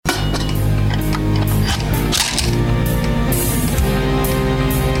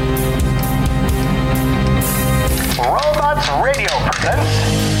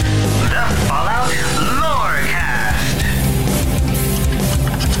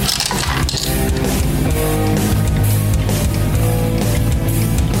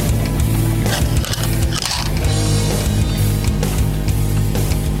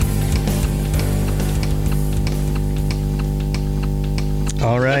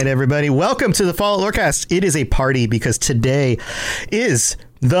right, everybody. Welcome to the Fallout Lorecast. It is a party because today is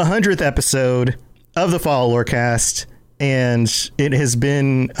the 100th episode of the Fallout Lorecast. And it has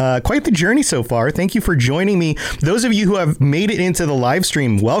been quite the journey so far. Thank you for joining me. Those of you who have made it into the live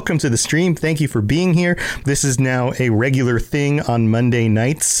stream, welcome to the stream. Thank you for being here. This is now a regular thing on Monday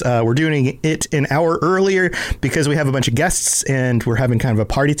nights. We're doing it an hour earlier because we have a bunch of guests and we're having kind of a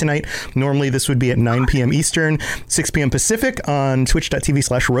party tonight. Normally, this would be at 9 p.m. Eastern, 6 p.m. Pacific on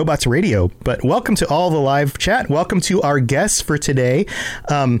twitch.tv/robotsradio. But welcome to all the live chat. Welcome to our guests for today.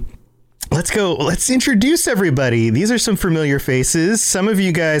 Let's go. Let's introduce everybody. These are some familiar faces. Some of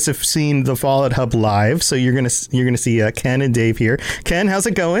you guys have seen the Fallout Hub live, so you're gonna see Ken and Dave here. Ken, how's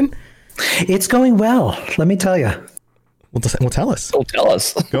it going? It's going well. Let me tell you. Well, tell us. Oh, tell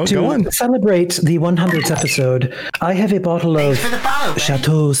us. Go on. To celebrate the 100th episode, I have a bottle of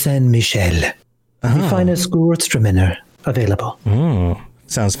Chateau Saint Michel, the finest Gewürztraminer available.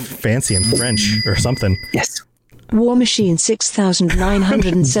 Sounds fancy in French or something. Yes. War Machine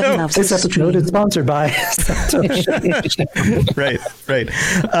 6907 No, This episode is sponsored by Right.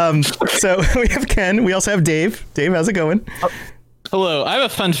 So we have Ken. We also have Dave. Dave, how's it going? Hello. I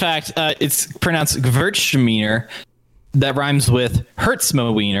have a fun fact. It's pronounced Gewürztraminer. That rhymes with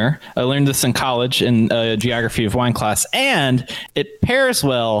Hertzmowiener. I learned this in college in geography of wine class, and it pairs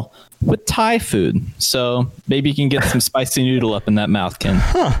well with Thai food. So maybe you can get some spicy noodle up in that mouth, Ken.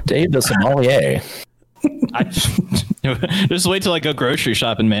 Dave the sommelier. Just wait till I go grocery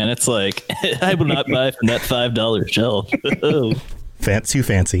shopping, man. It's like I will not buy from that $5 shelf.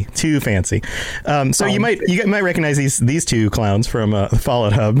 Too fancy. So you might recognize these two clowns from the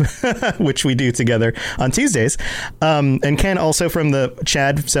Fallout Hub, which we do together on Tuesdays, and Ken also from the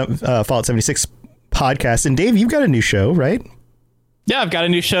Chad Fallout 76 podcast. And Dave, you've got a new show, right? Yeah, I've got a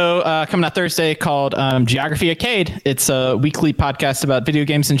new show coming out Thursday called Geography Arcade. It's a weekly podcast about video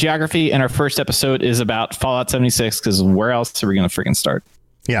games and geography, and our first episode is about Fallout 76, because where else are we going to freaking start?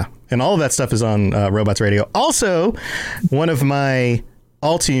 Yeah, and all of that stuff is on Robots Radio. Also, one of my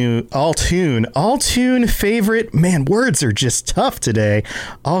all-tune favorite, man, words are just tough today.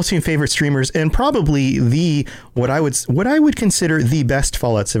 All-tune favorite streamers, and probably what I would consider the best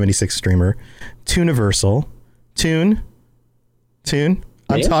Fallout 76 streamer, Tooniversal. Toon,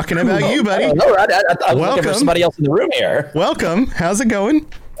 I'm talking about you, buddy. I'm looking for somebody else in the room here. Welcome. How's it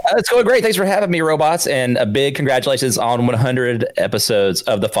going? It's going great. Thanks for having me, robots, and a big congratulations on 100 episodes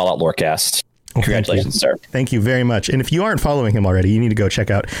of the Fallout Lorecast. Congratulations, sir. Thank you very much. And if you aren't following him already, you need to go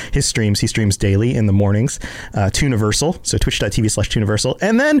check out his streams. He streams daily in the mornings, Tooniversal, so twitch.tv/Tooniversal.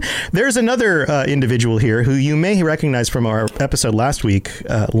 And then there's another individual here who you may recognize from our episode last week,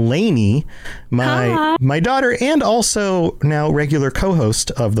 Lainey, my daughter, and also now regular co-host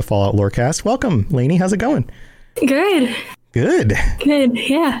of the Fallout Lorecast. Welcome, Lainey. How's it going? Good,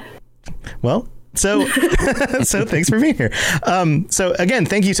 yeah. Well, so thanks for being here. So again,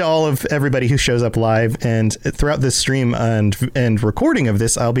 thank you to all of everybody who shows up live, and throughout this stream and recording of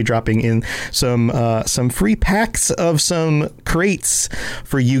this, I'll be dropping in some free packs of some crates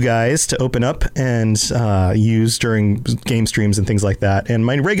for you guys to open up and use during game streams and things like that. And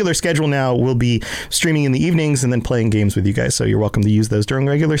my regular schedule now will be streaming in the evenings and then playing games with you guys. So you're welcome to use those during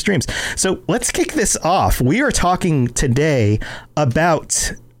regular streams. So let's kick this off. We are talking today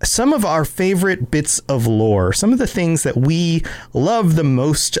about some of our favorite bits of lore, some of the things that we love the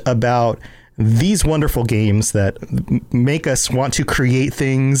most about these wonderful games that make us want to create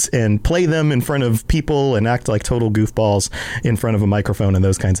things and play them in front of people and act like total goofballs in front of a microphone and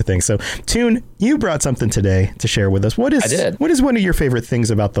those kinds of things. So, Toon, you brought something today to share with us. What is one of your favorite things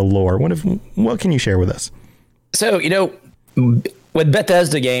about the lore? What can you share with us? So, with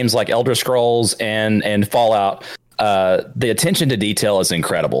Bethesda games like Elder Scrolls and Fallout, the attention to detail is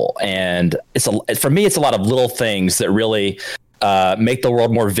incredible, and for me it's a lot of little things that really make the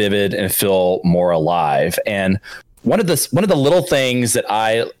world more vivid and feel more alive. And one of the little things that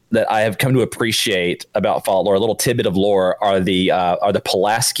I have come to appreciate about Fallout lore, a little tidbit of lore, are the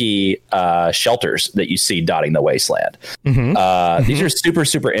Pulaski shelters that you see dotting the wasteland. These are super,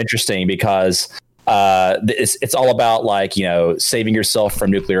 super interesting because it's all about saving yourself from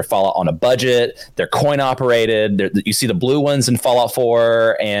nuclear fallout on a budget. They're coin operated. You see the blue ones in Fallout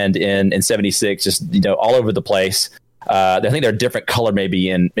 4 and in 76, just all over the place. I think they're a different color, maybe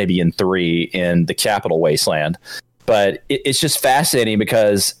in 3 in the Capital Wasteland. But it's just fascinating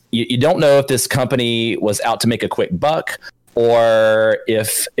because you don't know if this company was out to make a quick buck, or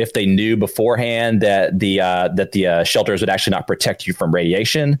if they knew beforehand that the shelters would actually not protect you from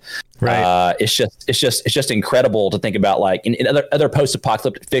radiation. Right. It's just incredible to think about. Like in other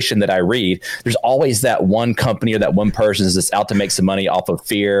post-apocalyptic fiction that I read, there's always that one company or that one person that's out to make some money off of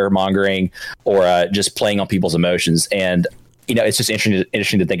fear mongering or just playing on people's emotions. And it's just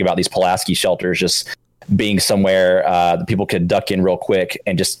interesting to think about these Pulaski shelters just being somewhere that people could duck in real quick,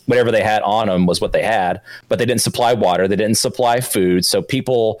 and just whatever they had on them was what they had. But they didn't supply water, they didn't supply food, so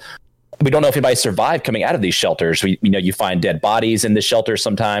we don't know if anybody survived coming out of these shelters. You find dead bodies in the shelters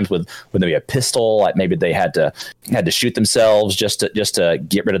sometimes with maybe a pistol, like maybe they had to shoot themselves just to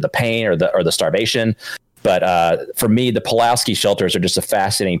get rid of the pain or the starvation. But for me, the Pulaski shelters are just a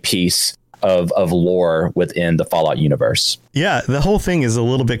fascinating piece of lore within the Fallout universe. Yeah, the whole thing is a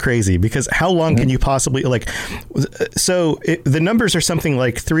little bit crazy because how long can you possibly the numbers are something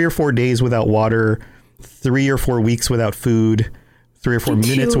like 3 or 4 days without water, 3 or 4 weeks without food, 3 or 4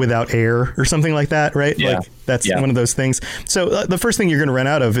 minutes without air or something like that, right? Yeah. Like that's one of those things. So the first thing you're going to run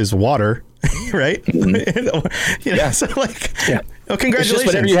out of is water, right? Mm-hmm. So oh, congratulations. It's just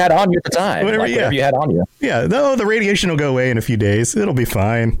whatever you had on you at the time. Whatever you had on you. Yeah. No, the radiation will go away in a few days. It'll be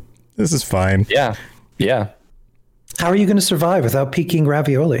fine. This is fine. Yeah. Yeah. How are you going to survive without peeking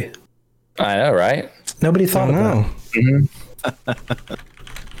ravioli? I know, right? Nobody thought of that. Mm-hmm.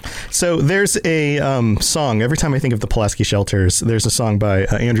 So there's a song. Every time I think of the Pulaski shelters, there's a song by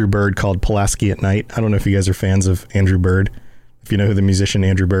Andrew Bird called Pulaski at Night. I don't know if you guys are fans of Andrew Bird, if you know who the musician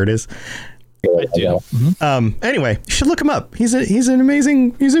Andrew Bird is. Yeah. Anyway, you should look him up. He's an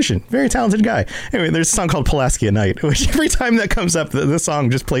amazing musician, very talented guy. Anyway, there's a song called Pulaski at Night, which every time that comes up, the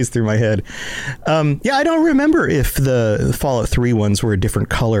song just plays through my head. I don't remember if the Fallout 3 ones were a different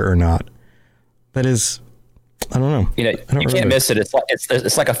color or not. That is, I don't know. You can't miss it.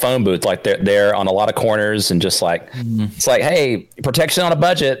 It's like a phone booth. Like they're on a lot of corners and just like it's like, hey, protection on a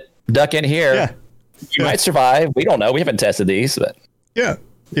budget. Duck in here. Yeah. You might survive. We don't know. We haven't tested these, but yeah.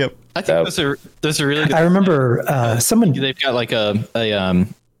 Yep. I think those are really good. I remember someone. They've got like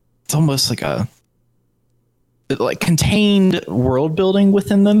it's almost like contained world building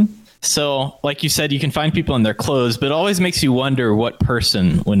within them. So, like you said, you can find people in their clothes, but it always makes you wonder what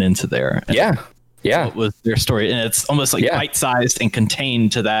person went into there. Yeah. What was their story? And it's almost like bite-sized and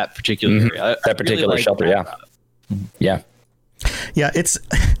contained to that particular area. That particular shelter. Yeah. Yeah. Yeah. It's,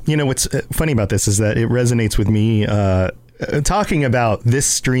 what's funny about this is that it resonates with me, talking about this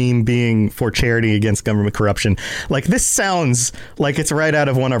stream being for charity against government corruption. Like, this sounds like it's right out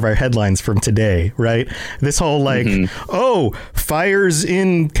of one of our headlines from today, right? This whole fires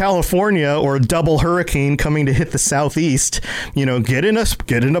in California or double hurricane coming to hit the southeast, get in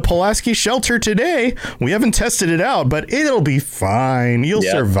a Pulaski shelter today. We haven't tested it out, but it'll be fine. You'll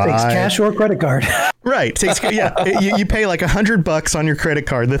survive. Takes cash or credit card. Right. You pay like $100 on your credit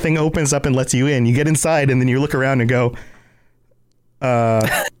card. The thing opens up and lets you in. You get inside and then you look around and go, so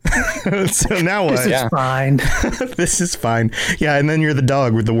now what? This is fine. This is fine. Yeah. And then you're the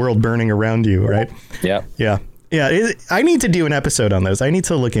dog with the world burning around you. Right. Yeah. Yeah. Yeah. I need to do an episode on those. I need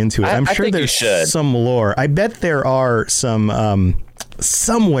to look into it. I'm sure there's some lore. I bet there are some,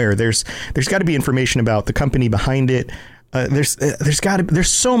 somewhere there's got to be information about the company behind it. There's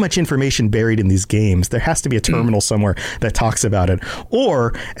so much information buried in these games. There has to be a terminal somewhere that talks about it,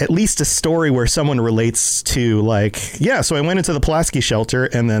 or at least a story where someone relates to so I went into the Pulaski shelter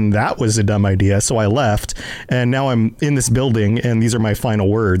and then that was a dumb idea. So I left and now I'm in this building and these are my final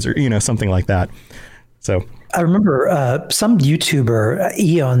words or, something like that. So I remember some YouTuber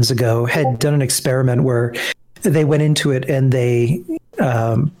eons ago had done an experiment where they went into it and they,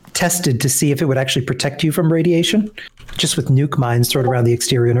 tested to see if it would actually protect you from radiation, just with nuke mines thrown around the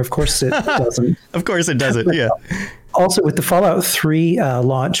exterior. And of course it doesn't. Of course it doesn't. Yeah. Also with the Fallout 3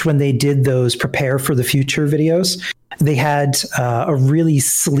 launch, when they did those prepare for the future videos, they had a really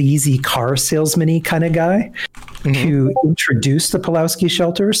sleazy car salesman-y kind of guy who introduced the Pulaski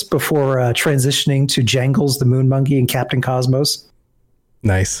shelters before transitioning to Jangles, the Moon Monkey, and Captain Cosmos.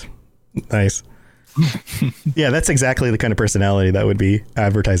 Nice. Yeah, that's exactly the kind of personality that would be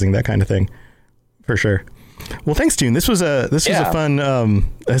advertising that kind of thing, for sure. Well, thanks, June. This was a fun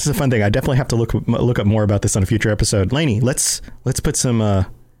thing. I definitely have to look up more about this on a future episode. Lainey, let's put some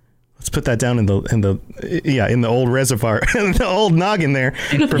let's put that down in the old reservoir, the old noggin there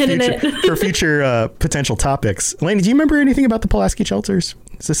for future potential topics. Lainey, do you remember anything about the Pulaski shelters?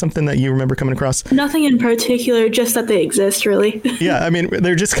 Is this something that you remember coming across? Nothing in particular, just that they exist, really. Yeah, I mean,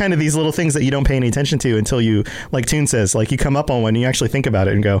 they're just kind of these little things that you don't pay any attention to until you, like Toon says, like you come up on one and you actually think about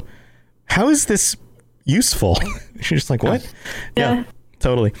it and go, how is this useful? You're just like, what? Yeah,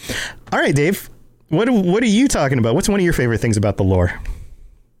 totally. All right, Dave, what are you talking about? What's one of your favorite things about the lore?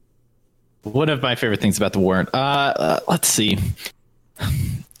 One of my favorite things about the war. Let's see.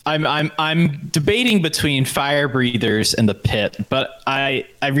 I'm debating between Fire Breathers and the Pit, but I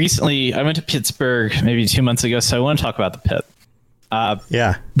went to Pittsburgh maybe 2 months ago, so I want to talk about the Pit.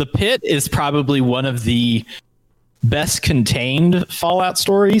 The Pit is probably one of the best contained Fallout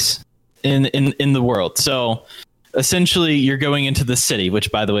stories in the world. So essentially, you're going into the city,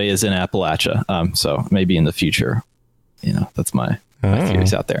 which, by the way, is in Appalachia. So maybe in the future, that's my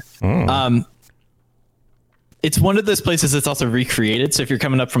theories out there. It's one of those places that's also recreated. So if you're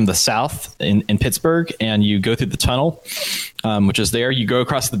coming up from the south in Pittsburgh and you go through the tunnel, which is there, you go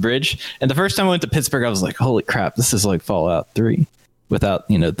across the bridge. And the first time I went to Pittsburgh, I was like, holy crap, this is like Fallout 3 without,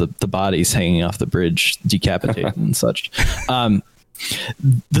 the bodies hanging off the bridge, decapitated and such.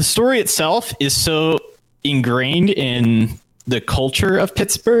 The story itself is so ingrained in the culture of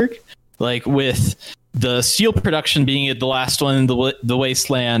Pittsburgh, like with the steel production being the last one in the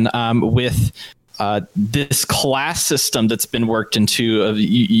wasteland, with this class system that's been worked into.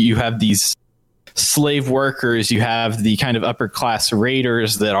 You have these slave workers, you have the kind of upper class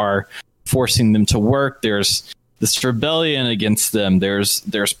raiders that are forcing them to work. There's this rebellion against them.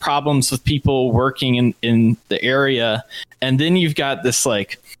 There's problems with people working in the area. And then you've got this,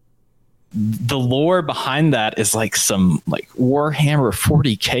 like, the lore behind that is like some like Warhammer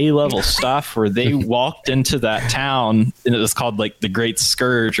 40K level stuff where they walked into that town and it was called like the Great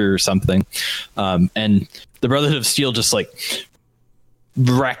Scourge or something. And the Brotherhood of Steel just like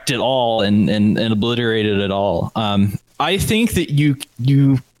wrecked it all and obliterated it all. I think that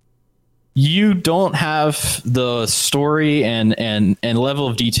you don't have the story and level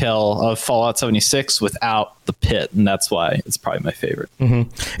of detail of Fallout 76 without the Pit, and that's why it's probably my favorite.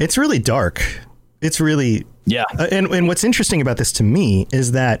 Mm-hmm. It's really dark. It's really and what's interesting about this to me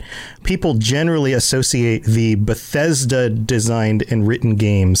is that people generally associate the Bethesda designed and written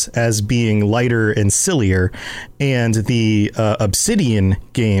games as being lighter and sillier, and the Obsidian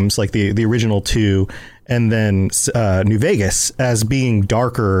games, like the original two, and then New Vegas, as being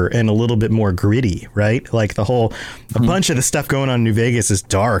darker and a little bit more gritty, right? Like a bunch of the stuff going on in New Vegas is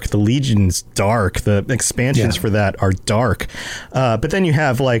dark. The Legion's dark. The expansions for that are dark. But then you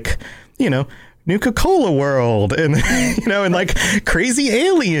have like, Nuka-Cola World and, and like crazy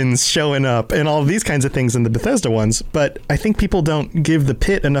aliens showing up and all of these kinds of things in the Bethesda ones. But I think people don't give the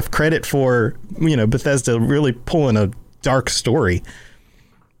Pit enough credit for, Bethesda really pulling a dark story.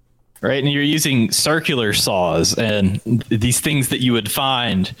 Right, and you're using circular saws and these things that you would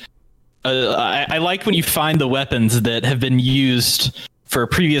find. I like when you find the weapons that have been used for a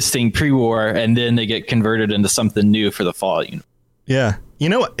previous thing pre-war, and then they get converted into something new for the Fallout universe. Yeah,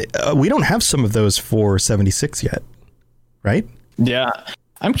 we don't have some of those for 76 yet, right? Yeah,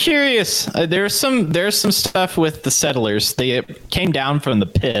 I'm curious. There's some stuff with the settlers. They came down from the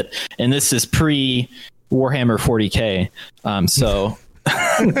Pit, and this is pre Warhammer 40K. So.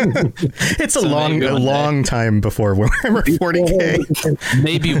 It's a long time before Warhammer 40K.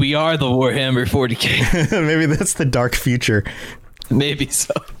 Maybe we are the Warhammer 40K. Maybe that's the dark future. Maybe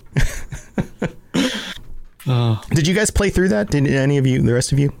so. Did you guys play through that? Did any of you, the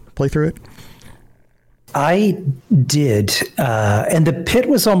rest of you, play through it? I did, and the Pit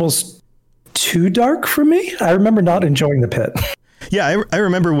was almost too dark for me. I remember not enjoying the Pit. Yeah, I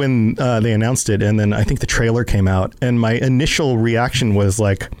remember when they announced it, and then I think the trailer came out, and my initial reaction was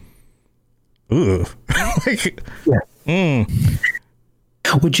like, ooh.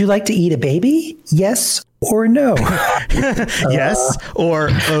 Would you like to eat a baby? Yes or no? Yes or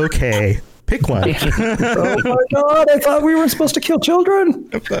okay. Pick one. Oh my God, I thought we were supposed to kill children.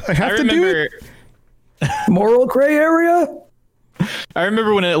 I have to do it. Moral gray area? I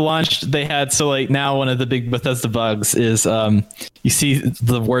remember when it launched, they had, now one of the big Bethesda bugs is you see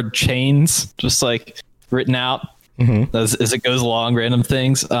the word chains just like written out as it goes along, random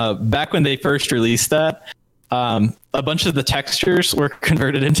things. Back when they first released that, a bunch of the textures were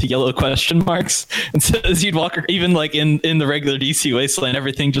converted into yellow question marks. And so as you'd walk, even like in the regular DC Wasteland,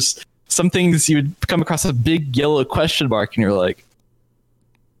 everything just, some things you would come across a big yellow question mark and you're like,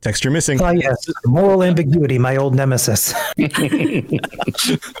 texture missing. Oh, yes. Moral ambiguity, my old nemesis.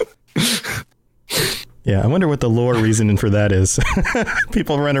 Yeah, I wonder what the lore reasoning for that is.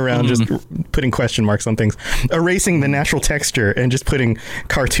 People run around just putting question marks on things, erasing the natural texture and just putting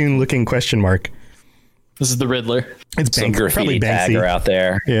cartoon-looking question mark. This is the Riddler. It's some graffiti tagger out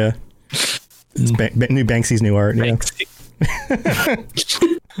there. Yeah. It's new Banksy's new art. Banksy.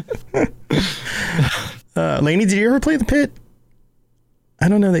 Yeah. Lainey, did you ever play the Pit? I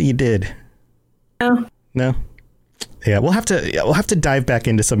don't know that you did. No. Yeah, we'll have to dive back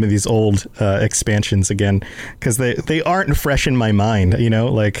into some of these old expansions again, because they aren't fresh in my mind.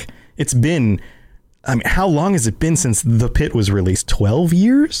 Like, it's been I mean, how long has it been since The Pit was released? 12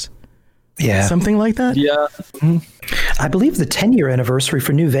 years? Yeah. Something like that? Yeah. I believe the 10-year anniversary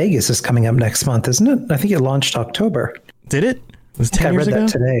for New Vegas is coming up next month, isn't it? I think it launched October. Did it? Was it 10 I years read ago?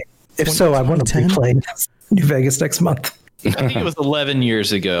 that today. If so, I want to be 2010? playing New Vegas next month. I think it was 11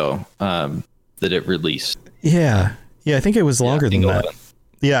 years ago that it released. Yeah. Yeah, I think it was longer than that.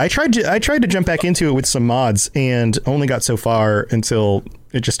 Yeah, I tried to jump back into it with some mods and only got so far until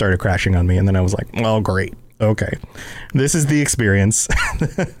it just started crashing on me, and then I was like, "Oh, great. Okay. This is the experience."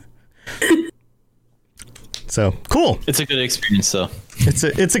 So, cool. It's a good experience, though.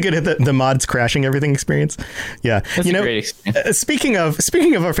 It's a good the mods crashing everything experience. Yeah. That's a great experience. Speaking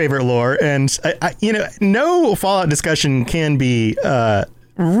of our favorite lore, and I no Fallout discussion can be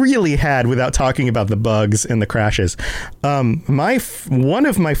really had without talking about the bugs and the crashes. One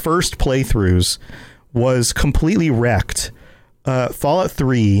of my first playthroughs was completely wrecked. Fallout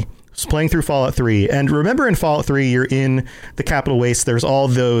 3. I was playing through Fallout 3, and remember in Fallout 3 you're in the Capital Waste. There's all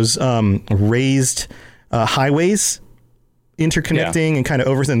those raised highways interconnecting and kind of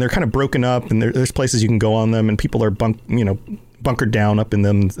over, and they're kind of broken up, and there's places you can go on them, and people are bunkered down up in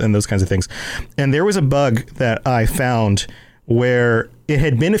them and those kinds of things. And there was a bug that I found where it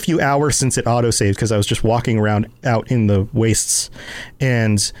had been a few hours since it autosaved, because I was just walking around out in the wastes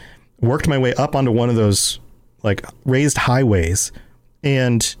and worked my way up onto one of those like raised highways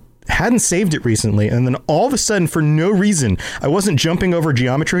and hadn't saved it recently. And then all of a sudden, for no reason, I wasn't jumping over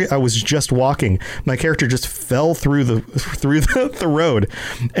geometry. I was just walking. My character just fell through the road,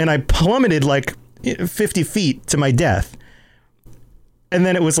 and I plummeted like 50 feet to my death. And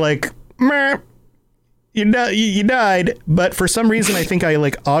then it was like, meh. You died, but for some reason I think I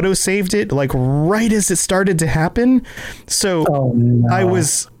like auto saved it like right as it started to happen. So I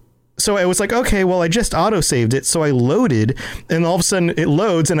was like, okay, well, I just auto saved it, so I loaded, and all of a sudden it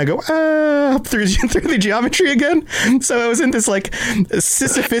loads, and I go through the geometry again. So I was in this like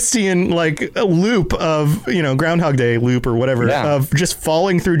Sisyphusian like a loop of Groundhog Day loop or whatever of just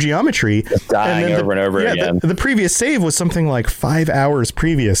falling through geometry, just dying and then over and over again. The previous save was something like 5 hours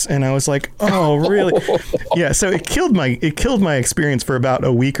previous, and I was like, oh really? Yeah. So it killed my experience for about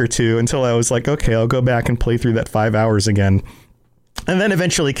a week or two until I was like, okay, I'll go back and play through that 5 hours again. And then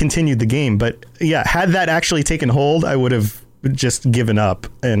eventually continued the game. But yeah, had that actually taken hold, I would have just given up.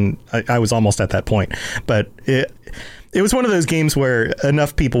 And I was almost at that point. But it was one of those games where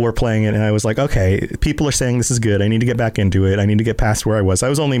enough people were playing it, and I was like, okay, people are saying this is good. I need to get back into it. I need to get past where I was. I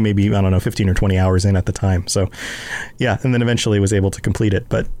was only maybe, 15 or 20 hours in at the time. So yeah, and then eventually was able to complete it.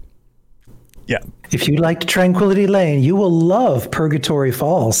 But yeah. If you liked Tranquility Lane, you will love Purgatory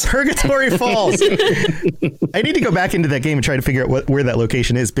Falls. Purgatory Falls. I need to go back into that game and try to figure out where that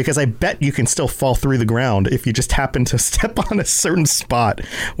location is, because I bet you can still fall through the ground if you just happen to step on a certain spot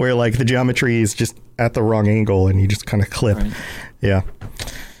where like the geometry is just at the wrong angle and you just kind of clip. Right. Yeah.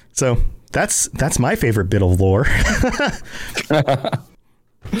 So that's my favorite bit of lore.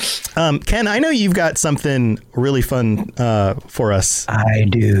 Ken, I know you've got something really fun for us. I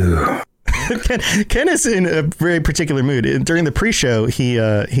do. Ken is in a very particular mood. During the pre-show,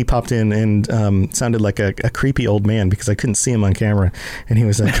 he popped in and sounded like a creepy old man because I couldn't see him on camera, and he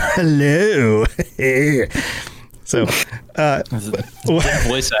was like, "Hello." So,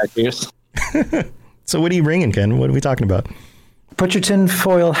 voice actors. So, what are you bringing, Ken? What are we talking about? Put your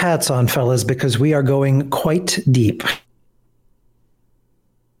tinfoil hats on, fellas, because we are going quite deep.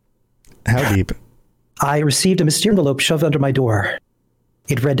 How deep? I received a mysterious envelope shoved under my door.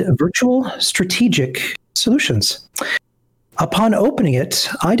 It read Virtual Strategic Solutions. Upon opening it,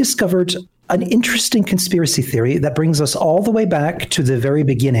 I discovered an interesting conspiracy theory that brings us all the way back to the very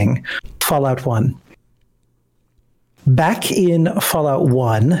beginning, Fallout 1. Back in Fallout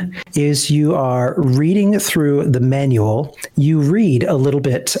 1, is you are reading through the manual, you read a little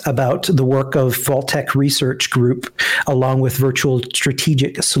bit about the work of Vault-Tec Research Group, along with Virtual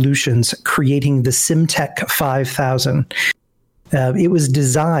Strategic Solutions, creating the SimTech 5000. It was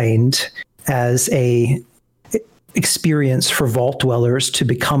designed as a experience for vault dwellers to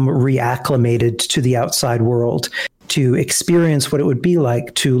become reacclimated to the outside world, to experience what it would be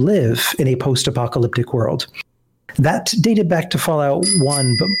like to live in a post-apocalyptic world. That dated back to Fallout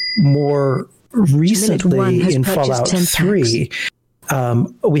 1, but more recently in Fallout 3,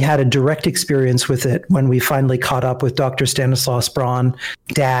 we had a direct experience with it when we finally caught up with Dr. Stanislaus Braun,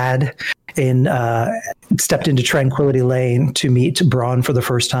 Dad, stepped into Tranquility Lane to meet Braun for the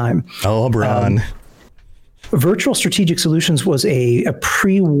first time. Oh, Braun. Virtual Strategic Solutions was a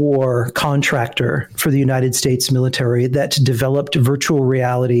pre-war contractor for the United States military that developed virtual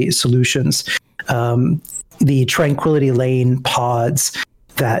reality solutions. The Tranquility Lane pods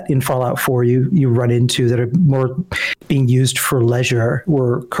that in Fallout 4 you run into that are more being used for leisure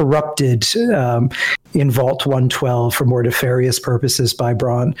were corrupted in Vault 112 for more nefarious purposes by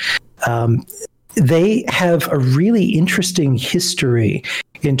Braun. They have a really interesting history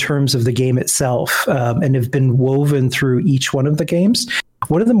in terms of the game itself, and have been woven through each one of the games.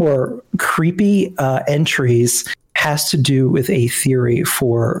 One of the more creepy entries has to do with a theory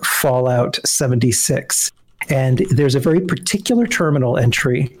for Fallout 76. And there's a very particular terminal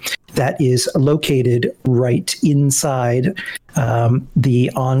entry that is located right inside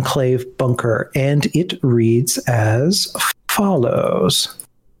the Enclave bunker. And it reads as follows.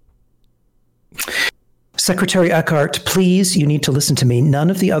 Secretary Eckhart, please, you need to listen to me.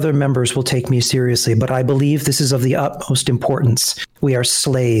 None of the other members will take me seriously, but I believe this is of the utmost importance. We are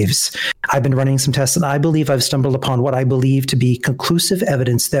slaves. I've been running some tests, and I believe I've stumbled upon what I believe to be conclusive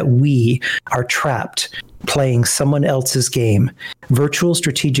evidence that we are trapped playing someone else's game. Virtual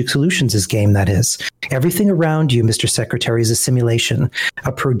Strategic Solutions' game, that is. Everything around you, Mr. Secretary, is a simulation,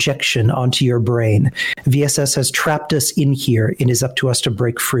 a projection onto your brain. VSS has trapped us in here. It is up to us to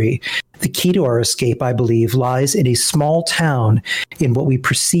break free. The key to our escape, I believe, lies in a small town in what we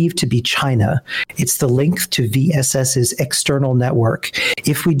perceive to be China. It's the link to VSS's external network.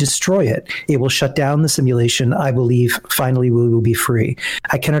 If we destroy it, it will shut down the simulation. I believe finally we will be free.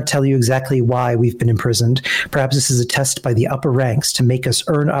 I cannot tell you exactly why we've been imprisoned. Perhaps this is a test by the upper ranks to make us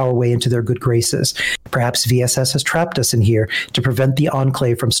earn our way into their good graces. Perhaps VSS has trapped us in here to prevent the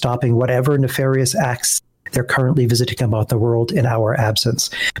Enclave from stopping whatever nefarious acts they're currently visiting about the world in our absence.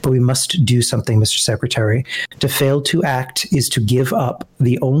 But we must do something, Mr. Secretary. To fail to act is to give up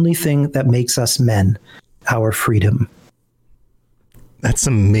the only thing that makes us men, our freedom. That's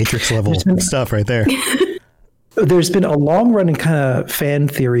some Matrix level stuff right there. There's been a long-running kind of fan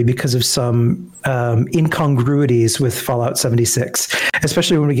theory because of some incongruities with Fallout 76,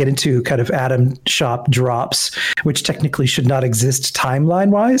 especially when we get into kind of Atom Shop drops, which technically should not exist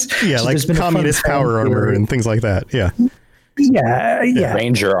timeline-wise. Yeah, so like communist power armor and things like that. Yeah. Yeah.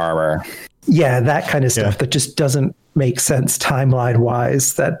 Ranger armor. Yeah, that kind of stuff that just doesn't make sense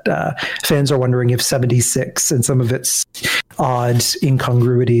timeline-wise, that fans are wondering if 76 and some of its odd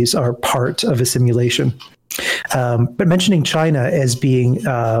incongruities are part of a simulation. But mentioning China as being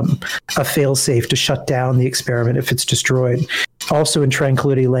a failsafe to shut down the experiment if it's destroyed. Also in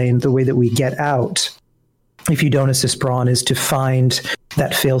Tranquility Lane, the way that we get out, if you don't assist Braun, is to find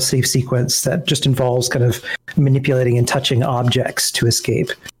that failsafe sequence that just involves kind of manipulating and touching objects to escape.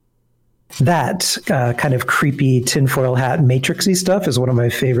 That kind of creepy tinfoil hat matrixy stuff is one of my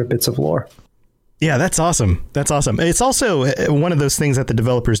favorite bits of lore. Yeah, that's awesome. That's awesome. It's also one of those things that the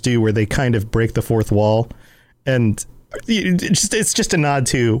developers do where they kind of break the fourth wall, and it's just a nod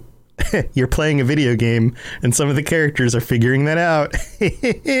to you're playing a video game and some of the characters are figuring that out.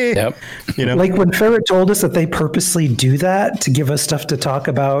 Yep. You know, like when Ferret told us that they purposely do that to give us stuff to talk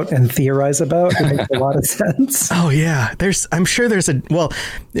about and theorize about. It makes a lot of sense. Oh yeah, I'm sure there's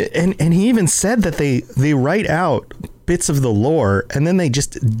and he even said that they write out bits of the lore and then they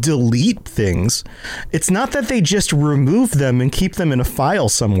just delete things. It's not that they just remove them and keep them in a file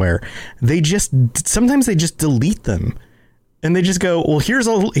somewhere. Sometimes they just delete them. And they just go, well, here's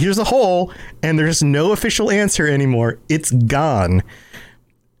a hole, and there's no official answer anymore. It's gone.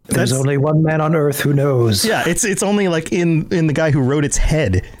 There's only one man on Earth who knows. Yeah, it's only like in the guy who wrote its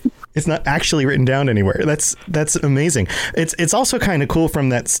head. It's not actually written down anywhere. That's amazing. It's also kind of cool from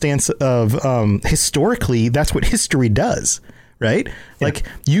that stance of historically, that's what history does, right? Yeah. Like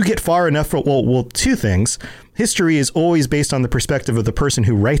you get far enough for well, two things. History is always based on the perspective of the person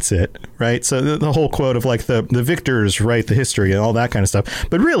who writes it, right? So the whole quote of like the victors write the history and all that kind of stuff.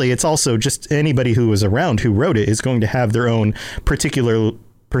 But really, it's also just anybody who was around who wrote it is going to have their own particular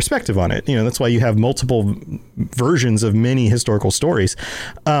perspective on it. You know, that's why you have multiple versions of many historical stories.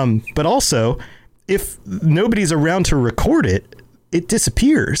 But also, if nobody's around to record it, it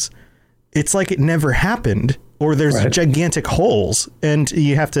disappears. It's like it never happened. Or there's gigantic holes and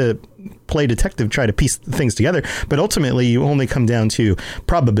you have to play detective, try to piece things together. But ultimately, you only come down to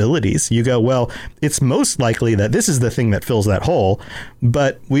probabilities. You go, well, it's most likely that this is the thing that fills that hole,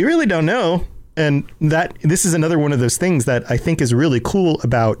 but we really don't know. And this is another one of those things that I think is really cool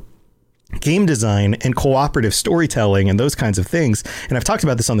about game design and cooperative storytelling and those kinds of things. And I've talked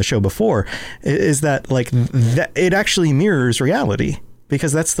about this on the show before, is that like that it actually mirrors reality.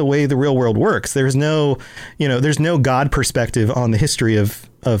 Because that's the way the real world works. There's no God perspective on the history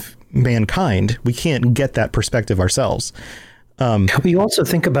of mankind. We can't get that perspective ourselves. We also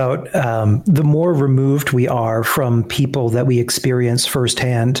think about the more removed we are from people that we experience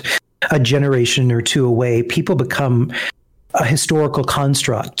firsthand, a generation or two away, people become a historical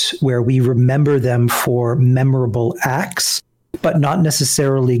construct where we remember them for memorable acts, but not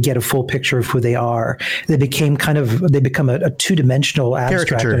necessarily get a full picture of who they are. They become a two-dimensional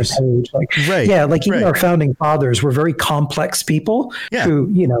abstract on a page. Even our founding fathers were very complex people who,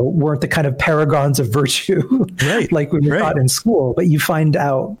 weren't the kind of paragons of virtue like we were taught in school. But you find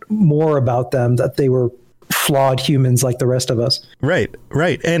out more about them, that they were flawed humans like the rest of us. Right.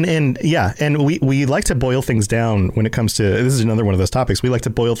 And we like to boil things down when it comes to, this is another one of those topics. We like to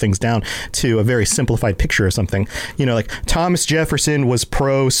boil things down to a very simplified picture of something, like Thomas Jefferson was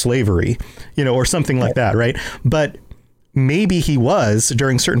pro-slavery, or something like that. Right. But maybe he was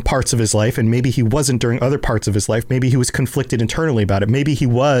during certain parts of his life, and maybe he wasn't during other parts of his life. Maybe he was conflicted internally about it. Maybe he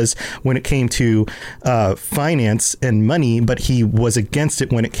was when it came to finance and money, but he was against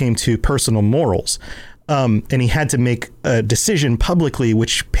it when it came to personal morals. And he had to make a decision publicly,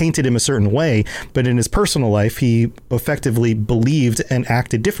 which painted him a certain way. But in his personal life, he effectively believed and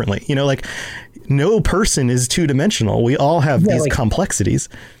acted differently. No person is two-dimensional. We all have these complexities.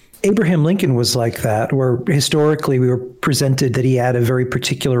 Abraham Lincoln was like that, where historically we were presented that he had a very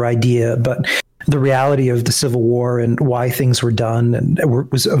particular idea, but the reality of the Civil War and why things were done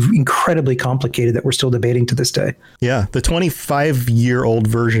was incredibly complicated that we're still debating to this day. Yeah, the 25-year-old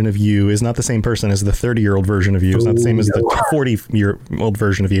version of you is not the same person as the 30-year-old version of you. It's not the same as the 40-year-old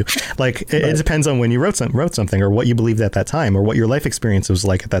version of you. It depends on when you wrote something, or what you believed at that time, or what your life experience was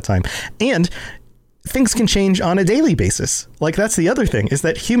like at that time. And things can change on a daily basis. That's the other thing, is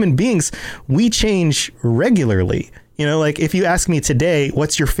that human beings, we change regularly. If you ask me today,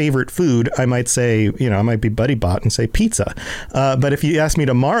 what's your favorite food? I might say, I might be Buddy Bot and say pizza. But if you ask me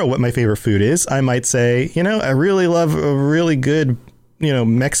tomorrow what my favorite food is, I might say, I really love a really good,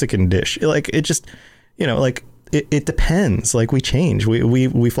 Mexican dish. It just, it depends. We change.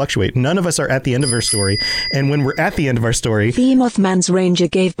 We fluctuate. None of us are at the end of our story. And when we're at the end of our story, the Mothman's Ranger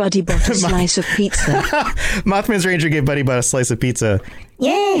gave Buddy Bot a slice of pizza. Mothman's Ranger gave Buddy Bot a slice of pizza.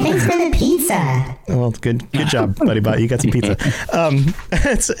 Yay, thanks for the pizza. Well, good job, Buddy Bot. You got some pizza.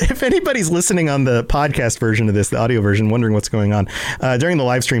 If anybody's listening on the podcast version of this, the audio version, wondering what's going on, during the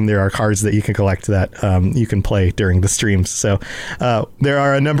live stream, there are cards that you can collect that you can play during the streams. So there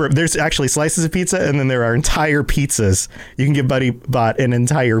are there's actually slices of pizza, and then there are entire pizzas. You can give Buddy Bot an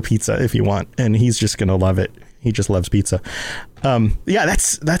entire pizza if you want, and he's just going to love it. He just loves pizza.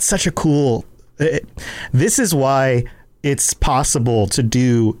 That's such a cool... This is why it's possible to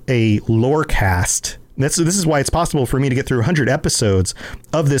do a lore cast. This is why it's possible for me to get through 100 episodes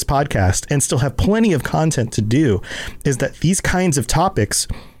of this podcast and still have plenty of content to do, is that these kinds of topics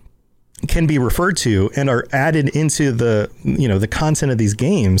can be referred to and are added into the content of these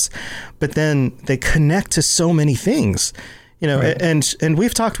games, but then they connect to so many things, right. and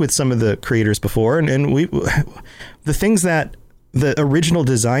we've talked with some of the creators before, and the things that the original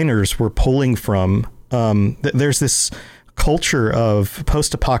designers were pulling from. There's this culture of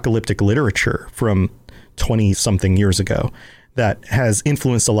post-apocalyptic literature from 20-something years ago that has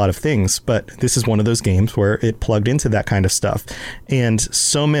influenced a lot of things, but this is one of those games where it plugged into that kind of stuff. And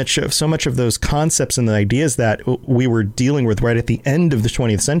so much of those concepts and the ideas that we were dealing with right at the end of the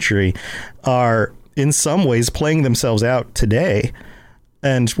 20th century are in some ways playing themselves out today,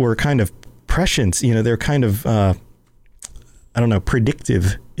 and were kind of prescient. They're kind of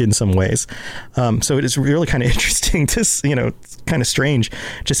predictive in some ways. So it is really kind of interesting to, kind of strange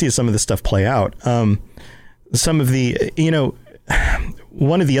to see some of this stuff play out. Some of the,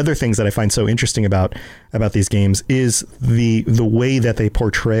 one of the other things that I find so interesting about these games is the way that they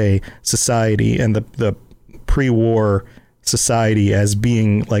portray society, and the pre-war society as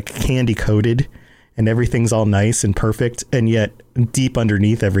being candy coated, and everything's all nice and perfect. And yet deep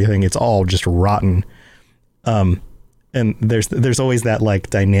underneath everything, it's all just rotten. And there's always that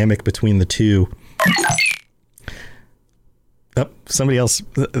dynamic between the two. Oh, somebody else.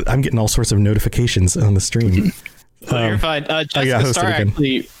 I'm getting all sorts of notifications on the stream. You're fine. Jessica Starr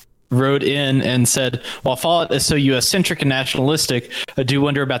actually wrote in and said, while Fallout is so U.S.-centric and nationalistic, I do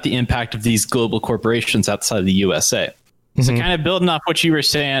wonder about the impact of these global corporations outside of the USA. Mm-hmm. So kind of building off what you were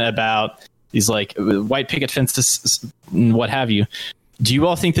saying about these white picket fences and what have you, do you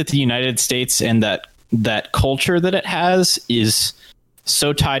all think that the United States and that culture that it has is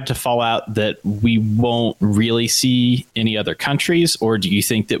so tied to Fallout that we won't really see any other countries, or do you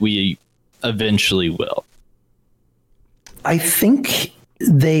think that we eventually will? I think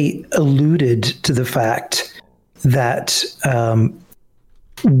they alluded to the fact that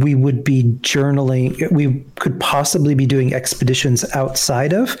we would be journaling. We could possibly be doing expeditions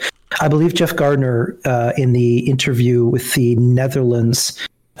outside of. I believe Jeff Gardner in the interview with the Netherlands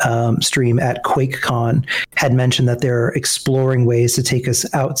stream at QuakeCon had mentioned that they're exploring ways to take us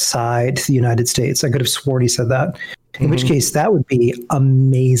outside the United States. I could have sworn he said that. In which case, that would be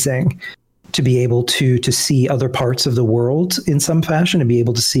amazing to be able to see other parts of the world in some fashion and be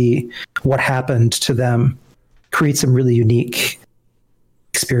able to see what happened to them, create some really unique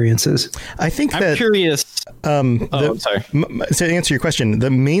experiences. I think I'm curious. I'm sorry. To answer your question, the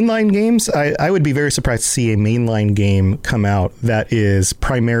mainline games, I would be very surprised to see a mainline game come out that is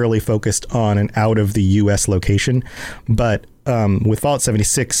primarily focused on an out of the US location. But with Fallout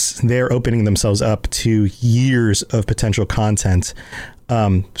 76, they're opening themselves up to years of potential content.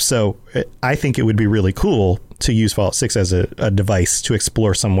 So I think it would be really cool to use Fallout 6 as a device to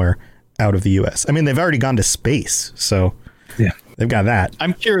explore somewhere out of the US. I mean, they've already gone to space, so yeah, they've got that.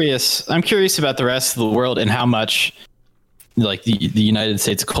 I'm curious about the rest of the world and how much like the United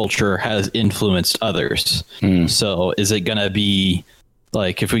States culture has influenced others. So is it going to be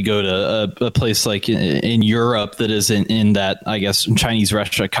like if we go to a place like in Europe that is in that, I guess, Chinese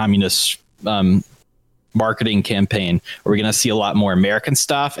Russia communist marketing campaign, are we going to see a lot more American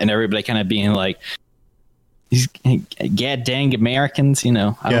stuff and everybody kind of being like, these god dang Americans, you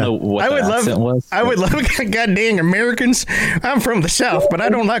know? I don't know what that accent was. I would love god dang Americans. I'm from the South, but I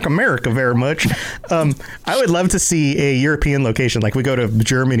don't like America very much. I would love to see a European location, like we go to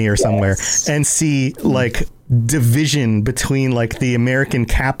Germany or somewhere and see like division between like the American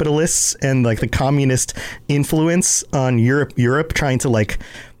capitalists and like the communist influence on Europe trying to like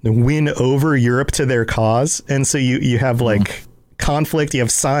win over Europe to their cause. And so you have like conflict, you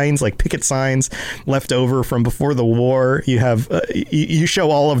have signs like picket signs left over from before the war. You have you show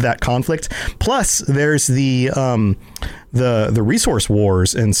all of that conflict. Plus there's the resource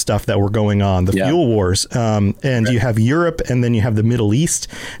wars and stuff that were going on, the fuel wars, and you have Europe and then you have the Middle East,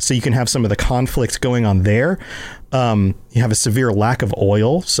 so you can have some of the conflict going on there. You have a severe lack of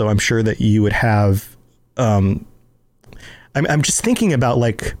oil, so I'm sure that you would have I'm just thinking about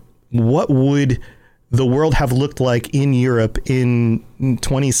like what would the world have looked like in Europe in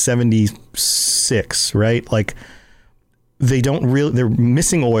 2076, right? Like they're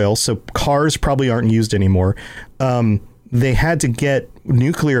missing oil, so cars probably aren't used anymore. They had to get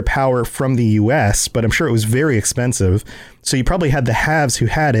nuclear power from the US, but I'm sure it was very expensive. So you probably had the haves who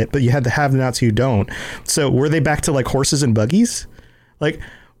had it, but you had the have-nots who don't. So were they back to like horses and buggies? Like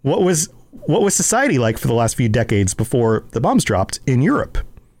what was society like for the last few decades before the bombs dropped in Europe?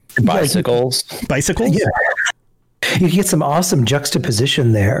 Bicycles. Yeah. You get some awesome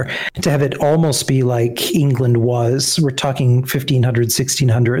juxtaposition there to have it almost be like England was. We're talking 1500s,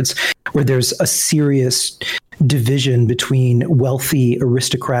 1600s, where there's a serious division between wealthy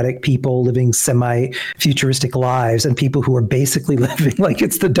aristocratic people living semi-futuristic lives and people who are basically living like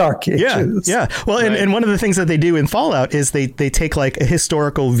it's the Dark Ages. Yeah. Well, and one of the things that they do in Fallout is they take like a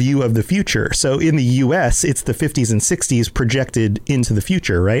historical view of the future. So in the US, it's the 50s and 60s projected into the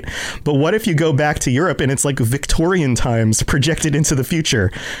future, right? But what if you go back to Europe and it's like Victorian times projected into the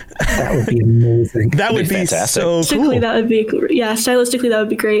future? That would be amazing. That would be so cool. That would be, stylistically, that would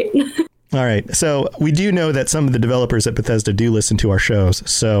be great. All right. So we do know that some of the developers at Bethesda do listen to our shows.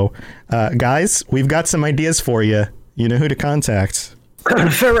 So, guys, we've got some ideas for you. You know who to contact.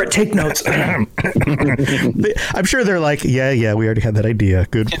 Ferret, take notes. I'm sure they're like, yeah, we already had that idea.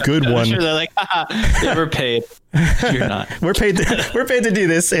 Good one. I'm sure they're like, yeah, we're paid. You're not. We're paid to do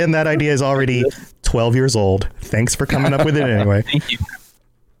this, and that idea is already 12 years old. Thanks for coming up with it anyway. Thank you.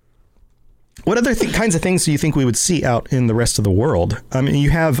 What other kinds of things do you think we would see out in the rest of the world? I mean, you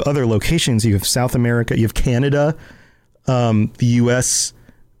have other locations. You have South America. You have Canada. The U.S.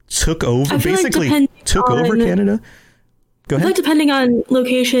 took over Canada. Go ahead. Like depending on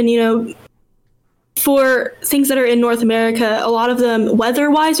location, you know, for things that are in North America, a lot of them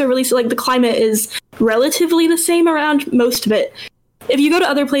weather-wise are really like the climate is relatively the same around most of it. If you go to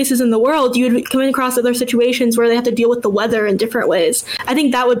other places in the world, you would come across other situations where they have to deal with the weather in different ways. I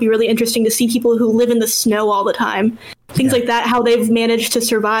think that would be really interesting to see people who live in the snow all the time. Things like that, how they've managed to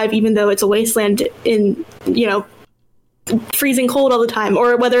survive even though it's a wasteland in, you know, freezing cold all the time,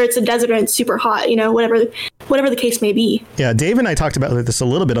 or whether it's a desert and it's super hot, you know, whatever the case may be. Yeah, Dave and I talked about this a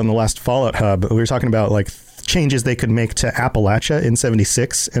little bit on the last Fallout Hub. We were talking about like changes they could make to Appalachia in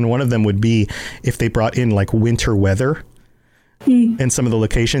 76, and one of them would be if they brought in like winter weather. In some of the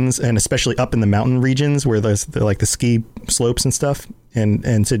locations, and especially up in the mountain regions where there's like the ski slopes and stuff,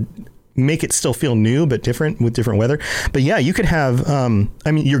 and to make it still feel new but different with different weather. But yeah, you could have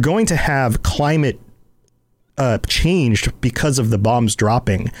you're going to have climate changed because of the bombs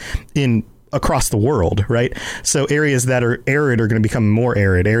dropping across the world, right? So areas that are arid are going to become more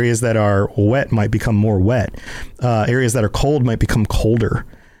arid. Areas that are wet might become more wet. Areas that are cold might become colder.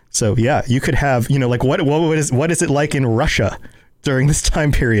 So yeah, you could have, like what is it like in Russia during this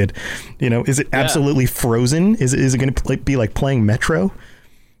time period? Is it absolutely frozen? Is it going to be like playing Metro?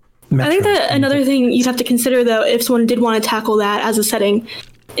 I think that another thing you'd have to consider, though, if someone did want to tackle that as a setting,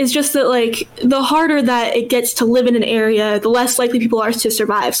 is just that, like, the harder that it gets to live in an area, the less likely people are to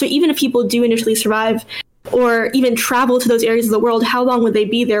survive. So even if people do initially survive or even travel to those areas of the world, how long would they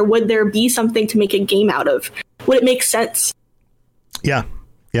be there? Would there be something to make a game out of? Would it make sense? Yeah.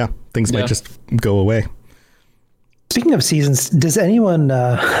 Things might just go away. Speaking of seasons, does anyone...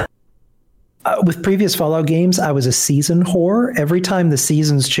 with previous Fallout games, I was a season whore. Every time the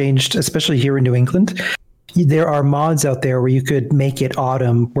seasons changed, especially here in New England, there are mods out there where you could make it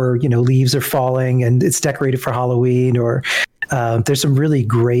autumn, where leaves are falling and it's decorated for Halloween. Or there's some really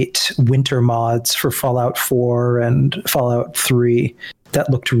great winter mods for Fallout 4 and Fallout 3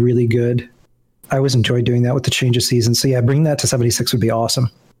 that looked really good. I always enjoyed doing that with the change of seasons. So yeah, bringing that to 76 would be awesome.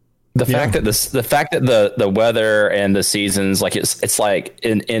 The fact that the weather and the seasons, like it's like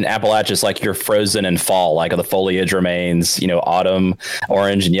in Appalachia, it's like you're frozen in fall, like the foliage remains, autumn,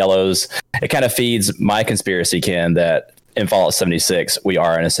 orange and yellows. It kind of feeds my conspiracy, Ken, that in Fallout 76 we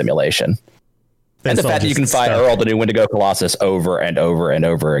are in a simulation. And the fact that you can fight Earl, the new Wendigo Colossus, over and over and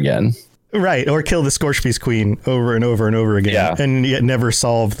over again. Right, or kill the Scorchbeast Queen over and over and over again, and yet never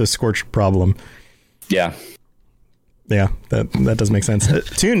solve the Scorch problem. Yeah. Yeah, that does make sense.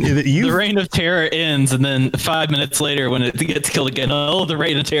 Toon, the Reign of Terror ends, and then 5 minutes later, when it gets killed again, the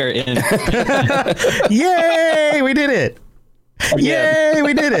Reign of Terror ends. Yay, we did it! Yay,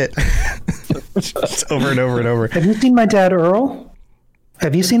 we did it! Just over and over and over. Have you seen my dad, Earl?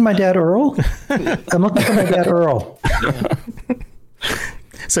 I'm looking for my dad, Earl.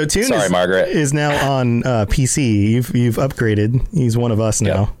 So Toon Margaret is now on PC. You've upgraded. He's one of us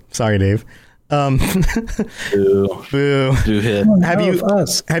now. Yep. Sorry, Dave. Boo. Hit.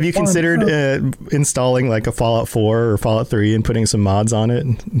 Have you considered installing like a Fallout 4 or Fallout 3 and putting some mods on it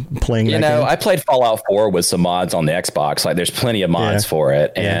and playing that game? I played Fallout 4 with some mods on the Xbox. Like there's plenty of mods for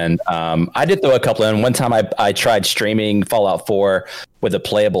it. And I did throw a couple in. One time I tried streaming Fallout 4 with a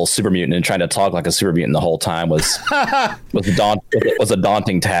playable super mutant, and trying to talk like a super mutant the whole time was a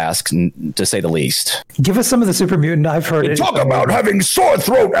daunting task, to say the least. Give us some of the super mutant. I've heard it. Talk about having sore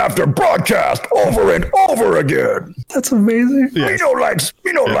throat after broadcast over and over again. That's amazing. Yes.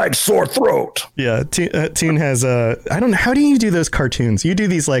 We don't like sore throat. Yeah, Toon has I don't know, how do you do those cartoons? You do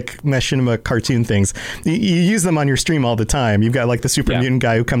these like Machinima cartoon things. You use them on your stream all the time. You've got like the super mutant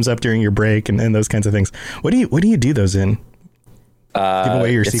guy who comes up during your break and those kinds of things. What do you do those in? Give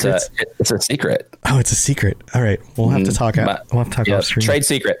away your secrets? It's a secret. Oh, it's a secret. All right. We'll have to talk out. We'll have to talk off stream. Trade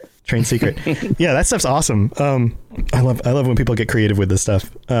secret. Yeah, that stuff's awesome. I love when people get creative with this stuff.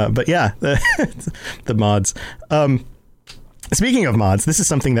 But yeah, the mods. Speaking of mods, this is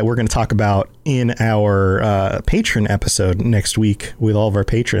something that we're going to talk about in our patron episode next week with all of our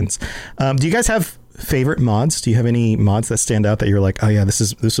patrons. Do you guys have favorite mods? Do you have any mods that stand out that you're like, oh yeah,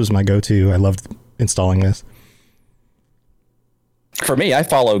 this was my go-to. I loved installing this. For me, I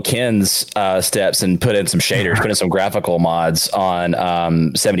follow Ken's steps and put in some shaders, put in some graphical mods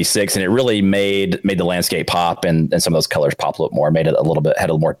on 76, and it really made the landscape pop and some of those colors pop a little more, made it had a little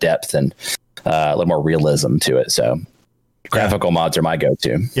more depth and a little more realism to it. So graphical mods are my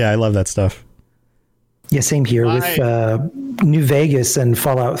go-to. Yeah, I love that stuff. Yeah, same here with New Vegas and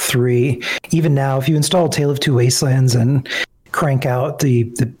Fallout 3. Even now, if you install Tale of Two Wastelands and crank out the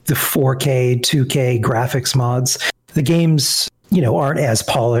 4K, 2K graphics mods, the games aren't as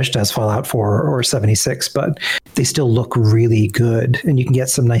polished as Fallout 4 or 76, but they still look really good, and you can get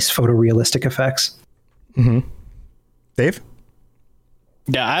some nice photorealistic effects. Mm-hmm. Dave?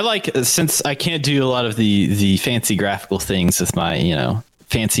 Yeah, I like, since I can't do a lot of the fancy graphical things with my,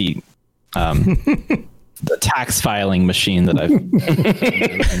 fancy the tax filing machine that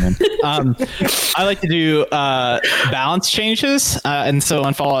I like to do balance changes. And so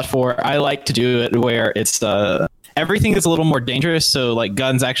on Fallout 4, I like to do it where it's everything is a little more dangerous, so like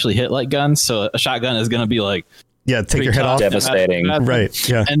guns actually hit like guns. So a shotgun is going to be like take your head off, devastating, right?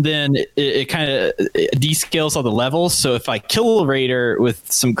 Yeah, and then it kind of descales all the levels. So if I kill a raider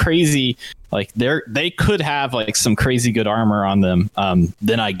with some crazy, like they could have like some crazy good armor on them,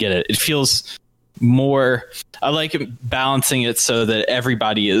 then I get it. It feels more. I like balancing it so that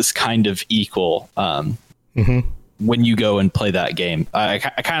everybody is kind of equal. When you go and play that game, I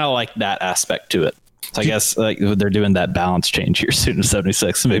kind of like that aspect to it. So I guess like they're doing that balance change here soon in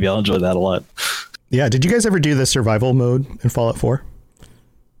 76. So maybe I'll enjoy that a lot. Yeah. Did you guys ever do the survival mode in Fallout 4?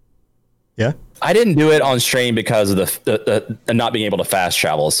 Yeah. I didn't do it on stream because of the not being able to fast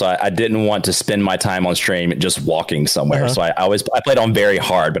travel. So I didn't want to spend my time on stream just walking somewhere. So I played on very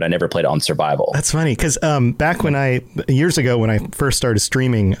hard, but I never played on survival. That's funny because back years ago when I first started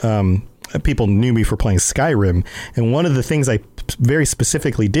streaming, people knew me for playing Skyrim, and one of the things I very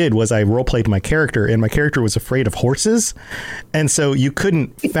specifically did was I role played my character, and my character was afraid of horses, and so you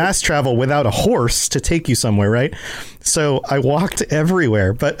couldn't fast travel without a horse to take you somewhere, right? So I walked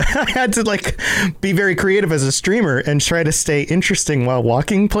everywhere, but I had to like be very creative as a streamer and try to stay interesting while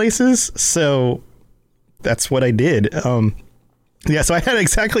walking places. So that's what I did. Yeah, so I had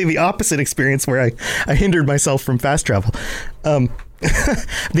exactly the opposite experience where I hindered myself from fast travel.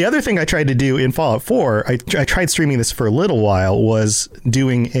 The other thing I tried to do in Fallout 4, I tried streaming this for a little while, was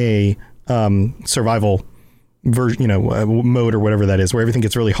doing a survival version, mode or whatever that is, where everything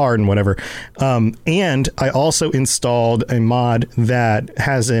gets really hard and whatever. And I also installed a mod that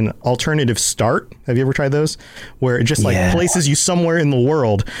has an alternative start. Have you ever tried those? Where it just places you somewhere in the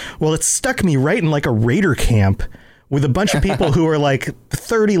world. Well, it stuck me right in like a raider camp with a bunch of people who are like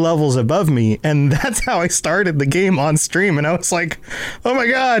 30 levels above me. And that's how I started the game on stream. And I was like, oh my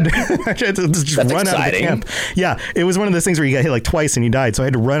God, I had to just run out of the camp. Yeah, it was one of those things where you got hit like twice and you died. So I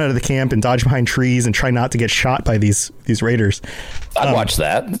had to run out of the camp and dodge behind trees and try not to get shot by these raiders. I'd watch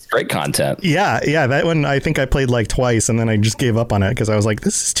that. It's great content. Yeah. That one, I think I played like twice and then I just gave up on it because I was like,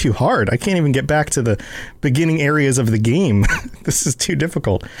 this is too hard. I can't even get back to the beginning areas of the game. This is too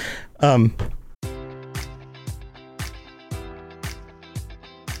difficult.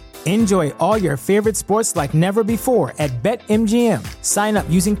 Enjoy all your favorite sports like never before at BetMGM. Sign up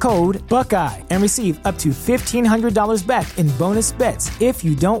using code Buckeye and receive up to $1,500 back in bonus bets if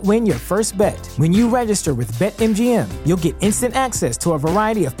you don't win your first bet. When you register with BetMGM, you'll get instant access to a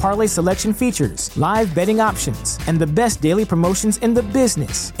variety of parlay selection features, live betting options, and the best daily promotions in the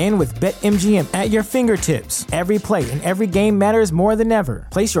business. And with BetMGM at your fingertips, every play and every game matters more than ever.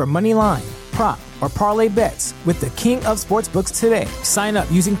 Place your money line, prop, or parlay bets with the king of sportsbooks today. Sign up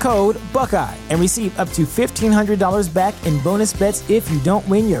using code Buckeye and receive up to $1,500 back in bonus bets if you don't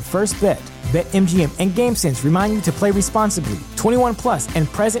win your first bet. BetMGM and GameSense remind you to play responsibly. 21 plus and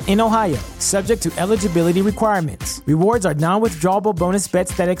present in Ohio, subject to eligibility requirements. Rewards are non-withdrawable bonus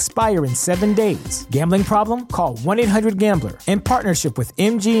bets that expire in 7 days. Gambling problem? Call 1-800-GAMBLER in partnership with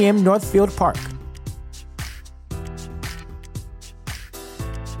MGM Northfield Park.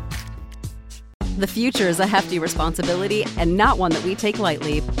 The future is a hefty responsibility and not one that we take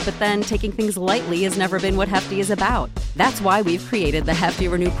lightly. But then taking things lightly has never been what Hefty is about. That's why we've created the Hefty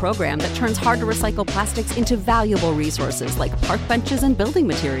Renew program that turns hard-to-recycle plastics into valuable resources like park benches and building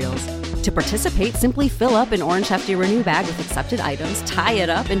materials. To participate, simply fill up an orange Hefty Renew bag with accepted items, tie it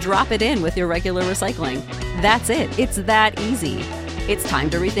up, and drop it in with your regular recycling. That's it. It's that easy. It's time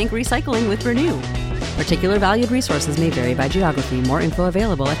to rethink recycling with Renew. Particular valued resources may vary by geography. More info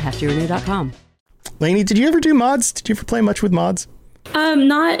available at heftyrenew.com. Lainey, did you ever do mods? Did you ever play much with mods?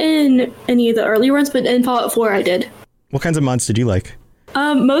 Not in any of the early runs, but in Fallout 4 I did. What kinds of mods did you like?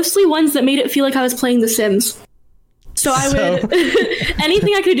 Mostly ones that made it feel like I was playing The Sims. So I would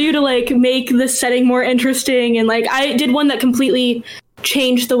anything I could do to like make the setting more interesting, and like I did one that completely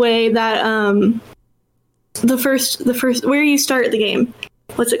changed the way that the first where you start the game.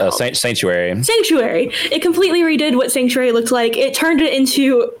 What's it called? Sanctuary. Sanctuary. It completely redid what Sanctuary looked like. It turned it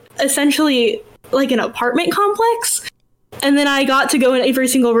into essentially like an apartment complex, and then I got to go in every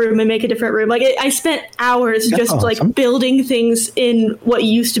single room and make a different room. Like I spent hours just awesome. like building things in what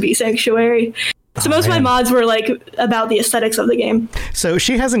used to be Sanctuary. So most of my mods were like about the aesthetics of the game. So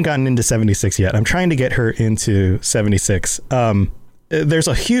she hasn't gotten into 76 yet. I'm trying to get her into 76. There's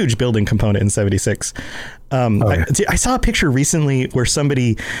a huge building component in 76. I saw a picture recently where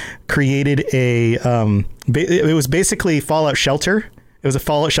somebody created it was basically Fallout Shelter. It was a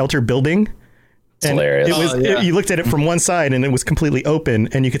Fallout Shelter building. It's hilarious. You looked at it from one side and it was completely open,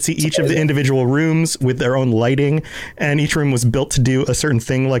 and you could see each of the individual rooms with their own lighting, and each room was built to do a certain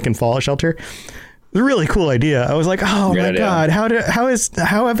thing, like in Fallout Shelter. It was a really cool idea. I was like, oh my God, how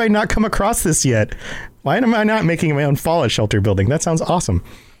have I not come across this yet? Why am I not making my own Fallout Shelter building? That sounds awesome.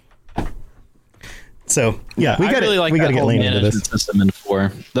 So yeah, we got to get Lane into this system in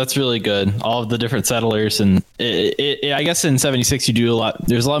 4. That's really good. All of the different settlers, and I guess in 76 you do a lot.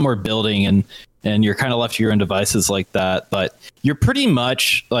 There's a lot more building, and you're kind of left to your own devices like that. But you're pretty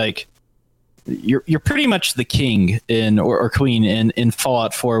much like you're pretty much the king or queen in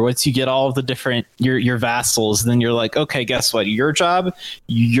Fallout 4. Once you get all of the different your vassals, then you're like, okay, guess what? Your job,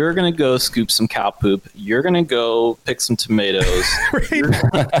 you're gonna go scoop some cow poop. You're gonna go pick some tomatoes.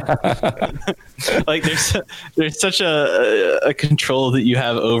 Like there's such a control that you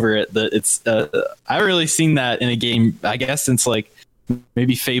have over it that it's. I haven't really seen that in a game, I guess, since like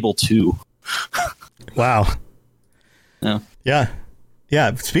maybe Fable 2. Wow. No. Yeah.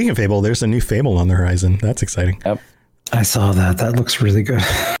 Yeah, speaking of Fable, there's a new Fable on the horizon. That's exciting. Yep. I saw that. That looks really good.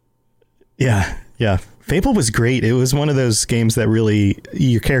 Yeah. Fable was great. It was one of those games that really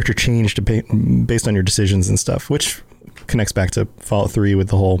your character changed based on your decisions and stuff, which connects back to Fallout 3 with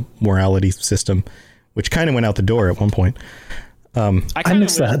the whole morality system, which kind of went out the door at one point. I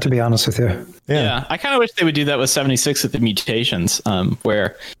missed that, to be honest with you. Yeah, I kind of wish they would do that with 76 with the mutations,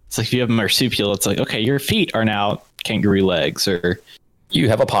 where it's like if you have a marsupial, it's like, okay, your feet are now kangaroo legs, or you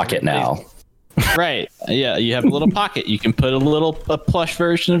have a pocket now. Right. Yeah, you have a little pocket. You can put a plush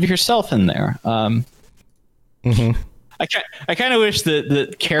version of yourself in there. I kind of wish that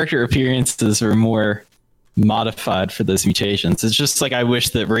the character appearances were more modified for those mutations. It's just like I wish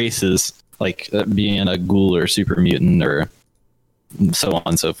that races, like being a ghoul or super mutant or so on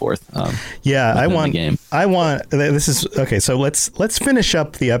and so forth. I want this is okay. So let's finish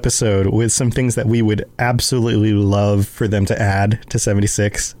up the episode with some things that we would absolutely love for them to add to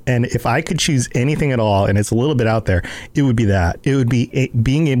 76. And if I could choose anything at all, and it's a little bit out there, it would be that. It would be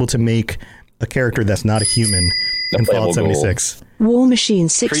being able to make a character that's not a human in Fallout 76. War Machine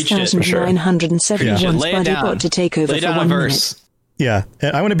 6971's bodybot to take over for 1 minute. Yeah,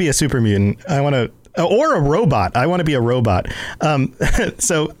 I want to be a super mutant. I want to. Or a robot. I want to be a robot.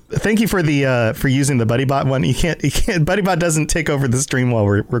 So thank you for the for using the BuddyBot one. You can't. BuddyBot doesn't take over the stream while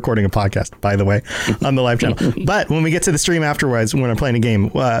we're recording a podcast, by the way, on the live channel. But when we get to the stream afterwards, when I'm playing a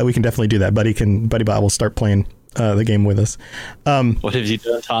game, we can definitely do that. BuddyBot will start playing the game with us. What have you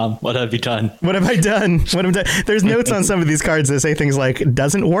done, Tom? What have you done? What have I done? There's notes on some of these cards that say things like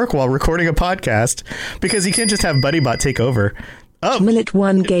 "doesn't work while recording a podcast," because you can't just have BuddyBot take over. Oh,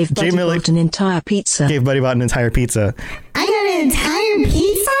 Millet1 gave BuddyBot an entire pizza. Gave BuddyBot an entire pizza. I got an entire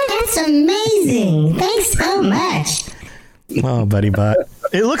pizza? That's amazing. Thanks so much. Oh, BuddyBot.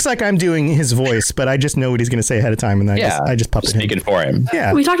 It looks like I'm doing his voice, but I just know what he's going to say ahead of time, and I just puppet speaking him. for him.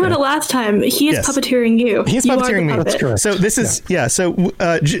 Yeah, we talked about it last time. He is puppeteering you. He's puppeteering me. That's correct. So this is So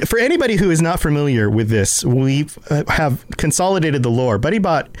for anybody who is not familiar with this, we have consolidated the lore.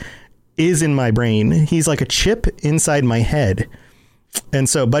 BuddyBot is in my brain. He's like a chip inside my head. And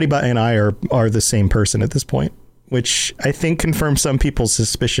so BuddyBot and I are the same person at this point, which I think confirms some people's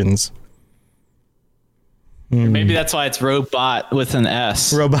suspicions. Maybe that's why it's robot with an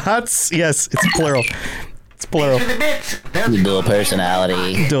S. Robots? Yes, it's plural. It's plural. Dual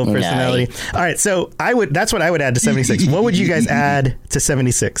personality. Dual personality. Nice. All right, so that's what I would add to 76. What would you guys add to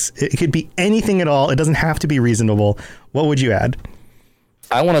 76? It could be anything at all. It doesn't have to be reasonable. What would you add?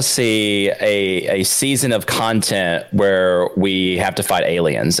 I want to see a season of content where we have to fight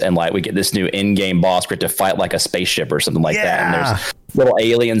aliens and like we get this new in-game boss we have to fight like a spaceship or something like that. And there's little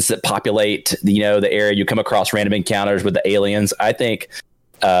aliens that populate, the area. You come across random encounters with the aliens. I think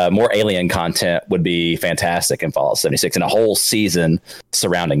more alien content would be fantastic in Fallout 76 and a whole season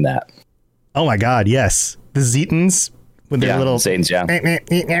surrounding that. Oh my God. Yes. The Zetans with their little Zetans,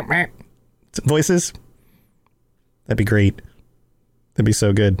 voices. That'd be great. That'd be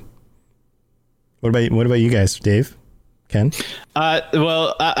so good. What about you guys, Dave? Ken?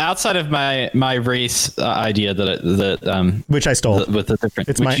 Outside of my race idea that which I stole with the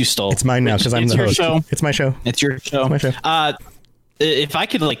different, which you stole. It's mine now because I'm the host. Show. It's my show. It's your show. It's my show. If I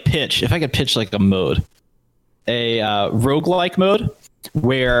could pitch like a mode, a roguelike mode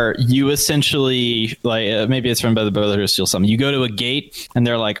where you essentially like maybe it's from the Brotherhood of Steel something. You go to a gate and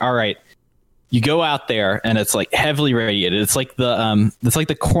they're like, all right. You go out there and it's like heavily radiated. It's like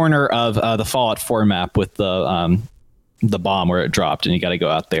the corner of the Fallout 4 map with the bomb where it dropped, and you got to go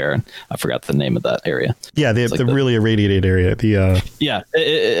out there. And I forgot the name of that area. Yeah, the really irradiated area.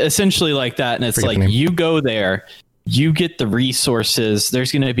 Essentially like that. And it's like you go there, you get the resources.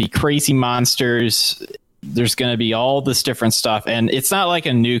 There's going to be crazy monsters. There's going to be all this different stuff. And it's not like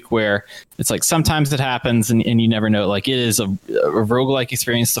a nuke where it's like sometimes it happens and you never know. Like it is a roguelike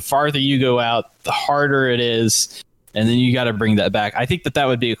experience. The farther you go out, the harder it is. And then you got to bring that back. I think that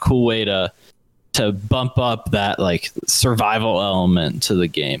would be a cool way to bump up that like survival element to the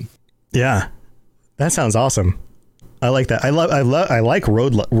game. Yeah, that sounds awesome. I like that. I like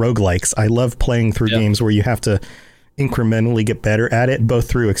roguelikes. I love playing through games where you have to incrementally get better at it, both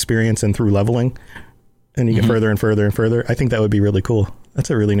through experience and through leveling. And you get further and further and further. I think that would be really cool. That's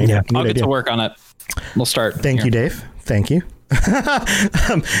a really neat, I'll neat get idea. to work on it. We'll start. Thank you, Dave. Thank you.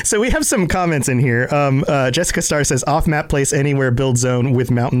 So we have some comments in here. Jessica Starr says off-map place anywhere build zone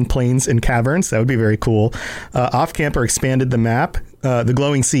with mountain plains and caverns. That would be very cool. Off-camper expanded the map. The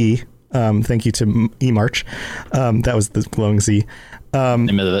glowing sea. Thank you to eMarch. That was the glowing sea.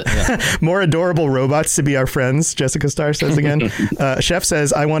 Name of it, yeah. More adorable robots to be our friends, Jessica Starr says again. Chef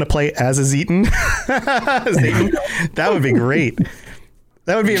says, I want to play as a Zeton. Zeton. That would be great.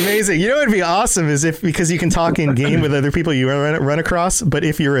 That would be amazing. You know what would be awesome is if, because you can talk in game with other people you run across, but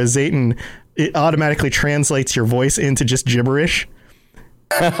if you're a Zeton, it automatically translates your voice into just gibberish.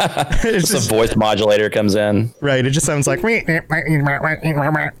 Just a voice modulator comes in. Right. It just sounds like, and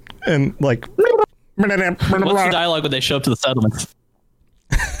like, what's the dialogue when they show up to the settlements?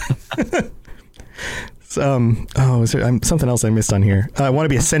 Is there something else I missed on here? I want to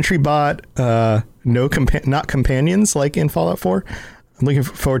be a sentry bot. Not companions like in Fallout 4. I'm looking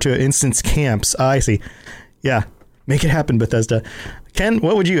forward to instance camps. I see. Yeah, make it happen, Bethesda. Ken,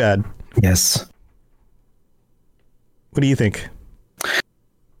 what would you add? Yes. What do you think?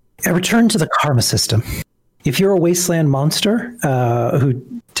 A return to the karma system. If you're a wasteland monster who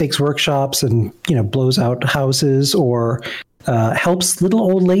takes workshops and blows out houses or helps little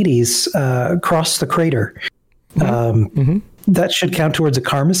old ladies cross the crater, that should count towards a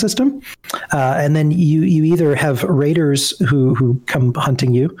karma system. And then you either have raiders who come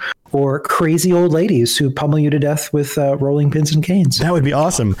hunting you, or crazy old ladies who pummel you to death with rolling pins and canes. That would be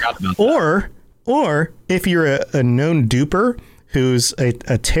awesome. Or if you're a known duper who's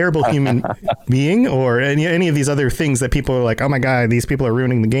a terrible human being, or any of these other things that people are like, oh my God, these people are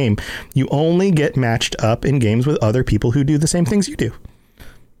ruining the game. You only get matched up in games with other people who do the same things you do.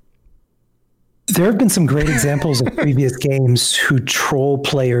 There have been some great examples of previous games who troll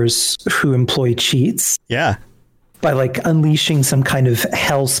players who employ cheats. Yeah. By unleashing some kind of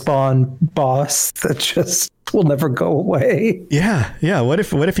hellspawn boss that just will never go away. Yeah. Yeah. What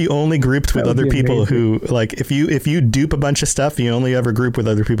if you only grouped with other people who if you dupe a bunch of stuff, you only ever group with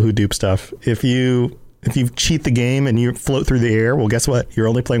other people who dupe stuff. If you cheat the game and you float through the air, well, guess what? You're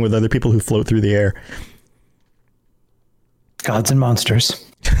only playing with other people who float through the air. Gods and monsters.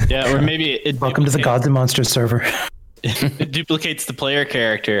 Yeah, or maybe welcome to the Gods and Monsters server. It duplicates the player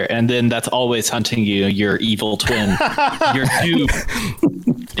character, and then that's always hunting you, your evil twin, your dupe.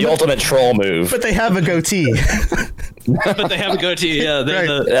 The ultimate troll move. But they have a goatee. Yeah,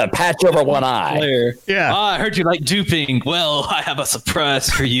 right. Patch over one eye. Player. Yeah. I heard you like duping. Well, I have a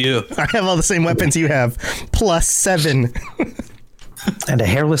surprise for you. I have all the same weapons you have, +7. And a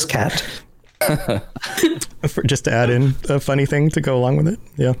hairless cat. Just to add in a funny thing to go along with it.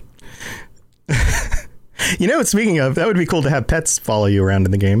 Yeah. Speaking of, that would be cool to have pets follow you around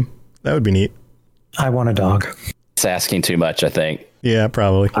in the game. That would be neat. I want a dog. It's asking too much, I think. Yeah,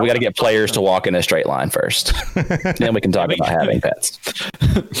 probably. We got to get players to walk in a straight line first. Then we can talk about having pets.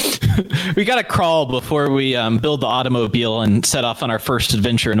 We got to crawl before we build the automobile and set off on our first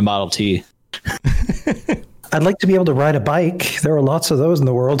adventure in a Model T. I'd like to be able to ride a bike. There are lots of those in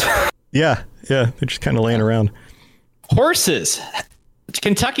the world. Yeah. They're just kind of laying around. Horses.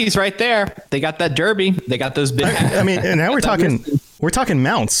 Kentucky's right there. They got that Derby. They got those big. I mean, and now we're talking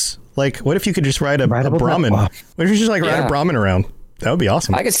mounts. Like, what if you could just ride a Brahmin? What if you just ride a Brahmin around? That would be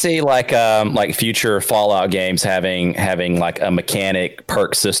awesome. I could see future Fallout games having like a mechanic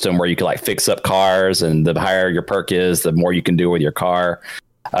perk system where you could fix up cars, and the higher your perk is, the more you can do with your car.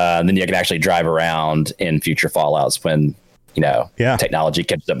 And then you can actually drive around in future Fallouts when technology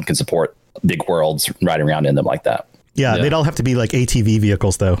catches up and can support big worlds riding around in them like that. Yeah, they'd all have to be like ATV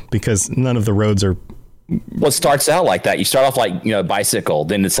vehicles though, because none of the roads are. Well, it starts out like that. You start off bicycle,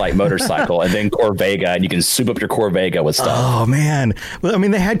 then it's like motorcycle, and then Corvega, and you can soup up your Corvega with stuff. Oh man! Well, I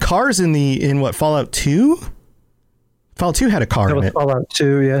mean, they had cars in what, Fallout 2? Fallout 2 had a car in it. Fallout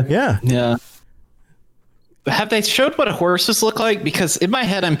 2, yeah. Yeah. Have they showed what horses look like? Because in my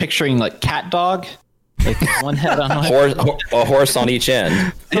head, I'm picturing cat dog. One head on a horse on each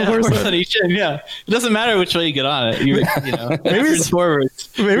end. Yeah, horse on each end. Yeah, it doesn't matter which way you get on it. Maybe it's forwards.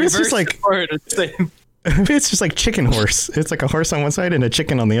 Maybe it's just like forward. It's the same. Maybe it's just like chicken horse. It's like a horse on one side and a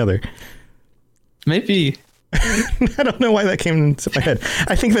chicken on the other. Maybe. I don't know why that came into my head.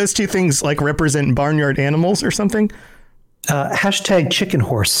 I think those two things represent barnyard animals or something. Hashtag chicken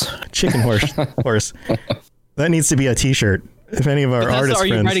horse. Chicken horse. Horse. That needs to be a t-shirt. If any of our artist friends.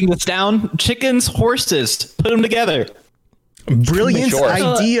 Are you writing this down? Chickens, horses. Put them together. Brilliant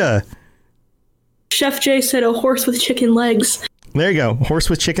idea. Chef Jay said a horse with chicken legs. There you go. Horse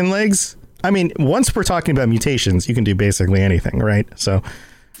with chicken legs. I mean, once we're talking about mutations, you can do basically anything, right? So.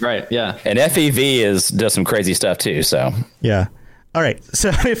 Right. Yeah. And FEV does some crazy stuff too. So. Yeah. All right.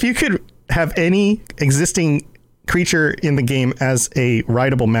 So if you could have any existing creature in the game as a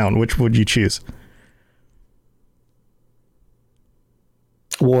rideable mount, which would you choose?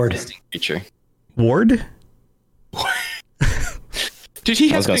 Ward. Creature. Ward? Dude,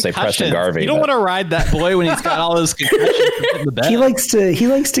 he I was has going to say Preston concussions. Garvey. You don't but- want to ride that boy when he's got all those concussions in the bed. He likes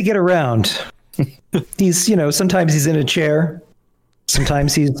to get around. He's, sometimes he's in a chair.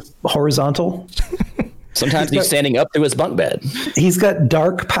 Sometimes he's horizontal. Sometimes he's standing up to his bunk bed. He's got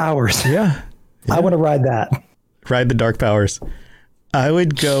dark powers. Yeah. I want to ride that. Ride the dark powers. I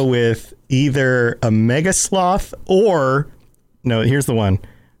would go with either a mega sloth or, no, here's the one.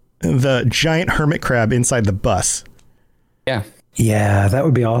 The giant hermit crab inside the bus. Yeah. Yeah, that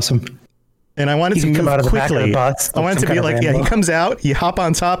would be awesome. And I want it to He can move come out of the back of quickly. the bus, I want it to some be kind of like, yeah, he Rambo. comes out, you hop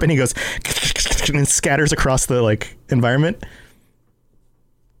on top, and he goes and scatters across the environment.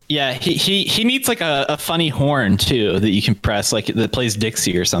 Yeah, he needs like a funny horn too that you can press, like that plays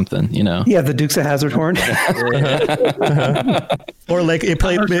Dixie or something, Yeah, the Dukes of Hazzard horn. Or like it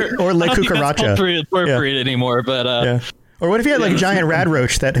played, or like I don't think that's Cucaracha. appropriate anymore, but Yeah. Or what if you had like a giant rad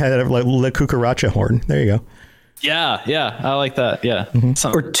roach that had a like Le Cucaracha horn? There you go. yeah, I like that. Yeah,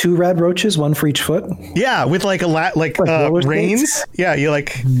 Or 2 rad roaches, 1 for each foot. Yeah, with like roller reins. skates? Yeah, you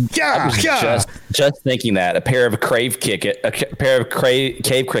like Just thinking that a pair of cave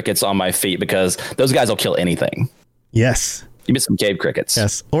crickets on my feet, because those guys will kill anything. Yes. Give me some cave crickets.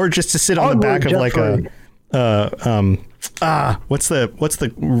 Yes. Or just to sit on the back of like what's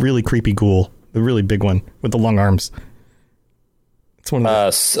the really creepy ghoul? The really big one with the long arms. It's one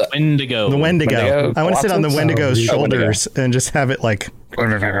of the Wendigo. The Wendigo. I want to sit on the Wendigo's shoulders and just have it like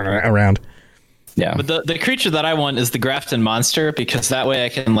around. Yeah. But the creature that I want is the Grafton monster, because that way I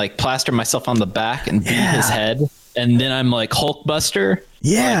can like plaster myself on the back and beat his head, and then I'm like Hulkbuster.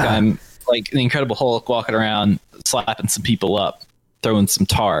 Yeah. Like I'm like the Incredible Hulk walking around slapping some people up, throwing some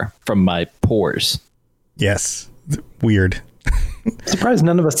tar from my pores. Yes. Weird. Surprised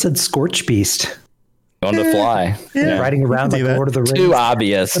none of us said Scorch Beast. On the fly. Yeah. Riding around like Lord of the Rings. Too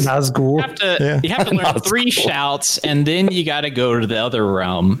obvious. Nazgul. You have to learn 3 shouts, and then you got to go to the other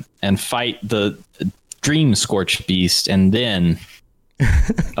realm and fight the Dream Scorch Beast, and then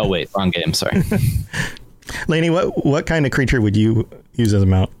oh wait, wrong game, sorry. Lainey, what kind of creature would you use as a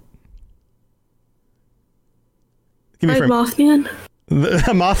mount? Like Mothman.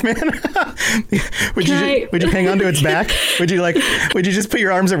 A Mothman? would you hang onto its back? Would you just put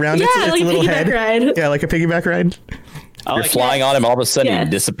your arms around its like little piggyback head? ride. Yeah, like a piggyback ride. You're flying on him, all of a sudden he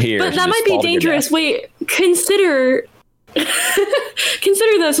disappears. But that might be dangerous. Wait, consider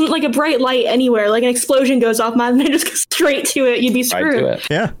this, like a bright light anywhere, like an explosion goes off, man, and just goes straight to it. You'd be screwed. Right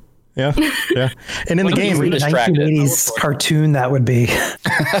to it. Yeah. And in the game, 1980s cartoon that would be.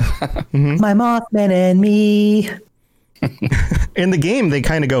 My Mothman and me. In the game, they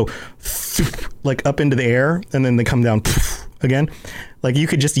kind of go like up into the air, and then they come down again. Like you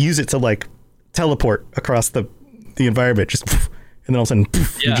could just use it to like teleport across the environment, just and then all of a sudden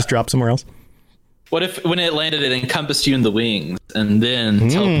you just drop somewhere else. What if when it landed, it encompassed you in the wings and then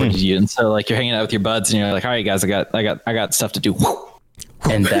teleported you? And so like you're hanging out with your buds, and you're like, "All right, guys, I got stuff to do."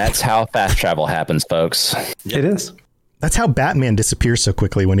 And that's how fast travel happens, folks. It is. That's how Batman disappears so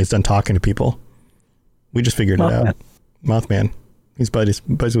quickly when he's done talking to people. We just figured it out. Mothman. He's buddies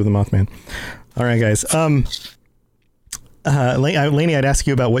with the Mothman. All right, guys. Lainey, I'd ask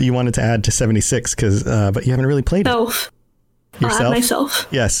you about what you wanted to add to 76, but you haven't really played it. Yourself. Yourself? Myself.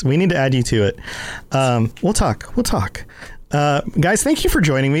 Yes, we need to add you to it. We'll talk. Guys, thank you for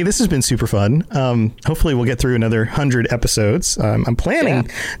joining me. This has been super fun. Hopefully we'll get through another 100 episodes. I'm not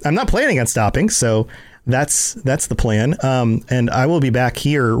planning on stopping, so that's the plan. And I will be back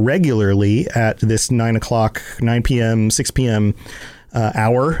here regularly at this 9 p.m., 6 p.m.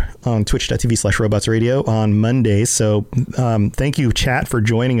 Hour on twitch.tv/robotsradio on Mondays. So thank you, chat, for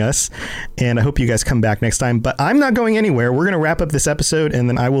joining us. And I hope you guys come back next time. But I'm not going anywhere. We're going to wrap up this episode, and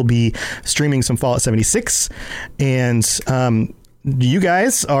then I will be streaming some Fallout 76. And you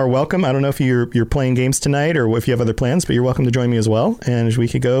guys are welcome. I don't know if you're playing games tonight or if you have other plans, but you're welcome to join me as well. And we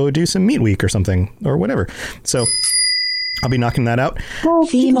could go do some Meat Week or something or whatever. So I'll be knocking that out.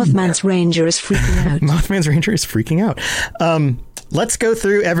 The Mothman's Ranger is freaking out. Mothman's Ranger is freaking out. Let's go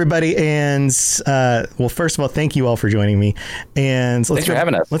through everybody, and well, first of all, thank you all for joining me. And Thanks for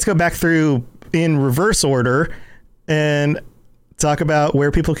having us. Let's go back through in reverse order and talk about where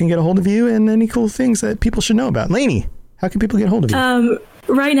people can get a hold of you and any cool things that people should know about. Lainey, how can people get a hold of you?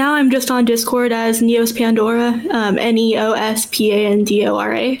 Right now, I'm just on Discord as Neos Pandora,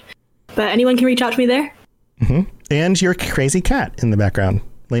 NeosPandora. But anyone can reach out to me there. Mm-hmm. And your crazy cat in the background.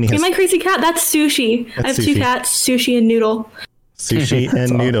 Lainey has my crazy cat, that's Sushi. I have Sushi. 2 cats, Sushi and Noodle. Sushi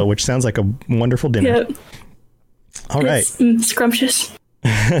and noodle, which sounds like a wonderful dinner. Yep. All right. Scrumptious.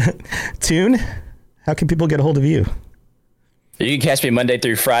 Toon, how can people get a hold of you? You can catch me Monday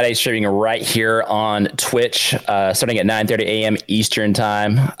through Friday, streaming right here on Twitch, starting at 9:30 a.m. Eastern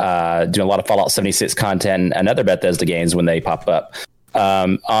time. Doing a lot of Fallout 76 content and other Bethesda games when they pop up.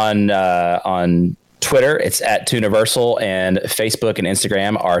 On Twitter, it's at Tooniversal, and Facebook and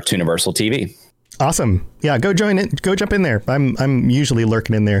Instagram are Tooniversal TV. Awesome. Yeah, go join it. Go jump in there. I'm usually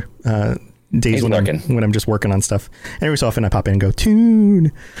lurking in there days when I'm just working on stuff. And every so often I pop in and go,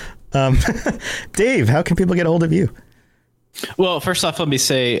 Toon. Dave, how can people get a hold of you? Well, first off, let me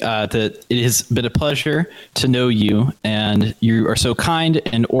say that it has been a pleasure to know you, and you are so kind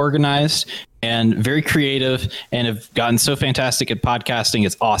and organized and very creative and have gotten so fantastic at podcasting.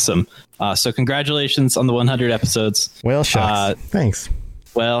 It's awesome. So congratulations on the 100 episodes. Well, shucks. Thanks.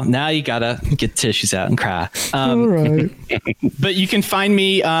 Well, now you gotta get tissues out and cry. All right. But you can find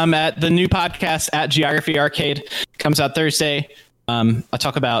me at the new podcast at Geography Arcade. Comes out Thursday. I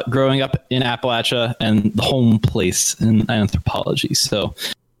talk about growing up in Appalachia and the home place in anthropology. So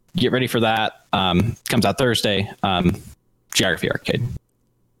get ready for that. Comes out Thursday. Geography Arcade.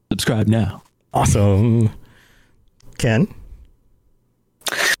 Subscribe now. Awesome. Ken?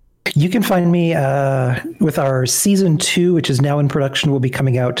 You can find me with our season 2, which is now in production, will be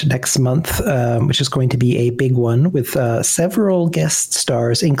coming out next month, which is going to be a big one with several guest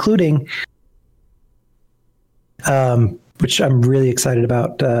stars, including, which I'm really excited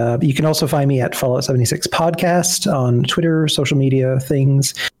about. You can also find me at Fallout 76 Podcast on Twitter, social media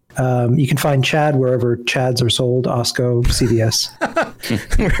things. You can find Chad wherever Chads are sold, Osco, CVS.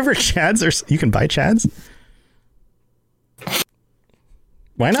 Wherever Chads are, you can buy Chads?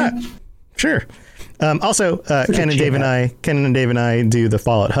 Why not? Sure. Also, Ken and Dave and I do the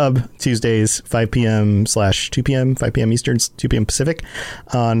Fallout Hub Tuesdays, 5 p.m. / 2 p.m., 5 p.m. Eastern, 2 p.m. Pacific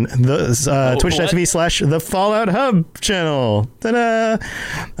on the twitch.tv / the Fallout Hub channel. Ta-da! All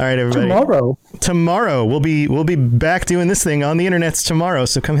right, everybody. Tomorrow we'll be back doing this thing on the internets tomorrow.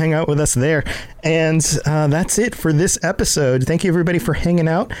 So come hang out with us there. And that's it for this episode. Thank you, everybody, for hanging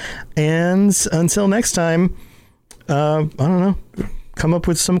out. And until next time, I don't know. Come up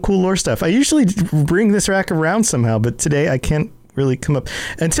with some cool lore stuff. I usually bring this rack around somehow, but today I can't really come up.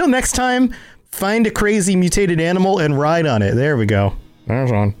 Until next time, find a crazy mutated animal and ride on it. There we go.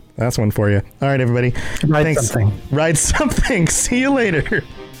 There's one. That's one for you. All right, everybody. Ride something. Ride something. See you later.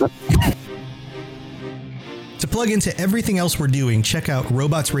 To plug into everything else we're doing, check out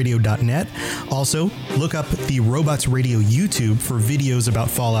robotsradio.net. Also, look up the Robots Radio YouTube for videos about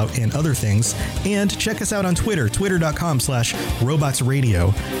Fallout and other things. And check us out on Twitter,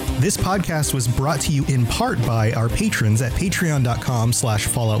 twitter.com/robotsradio. This podcast was brought to you in part by our patrons at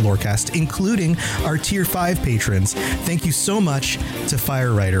patreon.com/FalloutLoreCast, including our Tier 5 patrons. Thank you so much to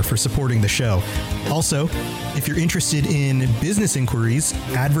Firewriter for supporting the show. Also, if you're interested in business inquiries,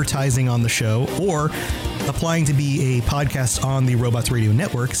 advertising on the show, or applying to be a podcast on the Robots Radio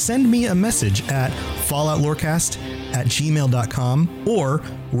Network, send me a message at falloutlorecast@gmail.com or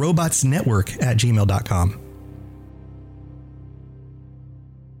robotsnetwork@gmail.com.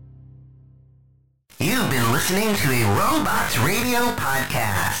 You've been listening to a Robots Radio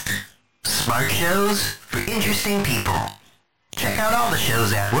podcast. Smart shows for interesting people. Check out all the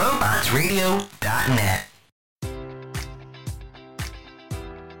shows at robotsradio.net.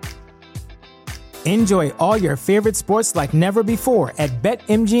 Enjoy all your favorite sports like never before at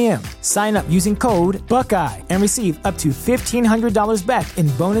BetMGM. Sign up using code Buckeye and receive up to $1,500 back in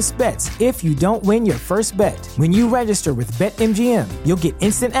bonus bets if you don't win your first bet. When you register with BetMGM, you'll get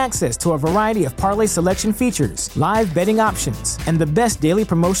instant access to a variety of parlay selection features, live betting options, and the best daily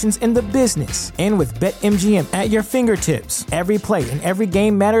promotions in the business. And with BetMGM at your fingertips, every play and every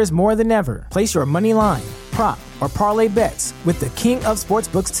game matters more than ever. Place your money line, prop, or parlay bets with the king of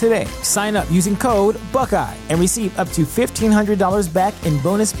sportsbooks today. Sign up using code Buckeye and receive up to $1,500 back in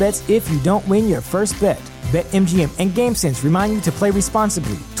bonus bets if you don't win your first bet. BetMGM and GameSense remind you to play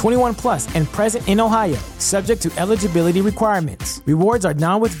responsibly. 21 plus and present in Ohio, subject to eligibility requirements. Rewards are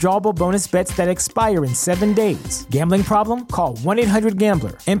non-withdrawable bonus bets that expire in 7 days. Gambling problem? Call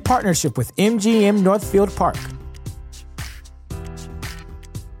 1-800-GAMBLER in partnership with MGM Northfield Park.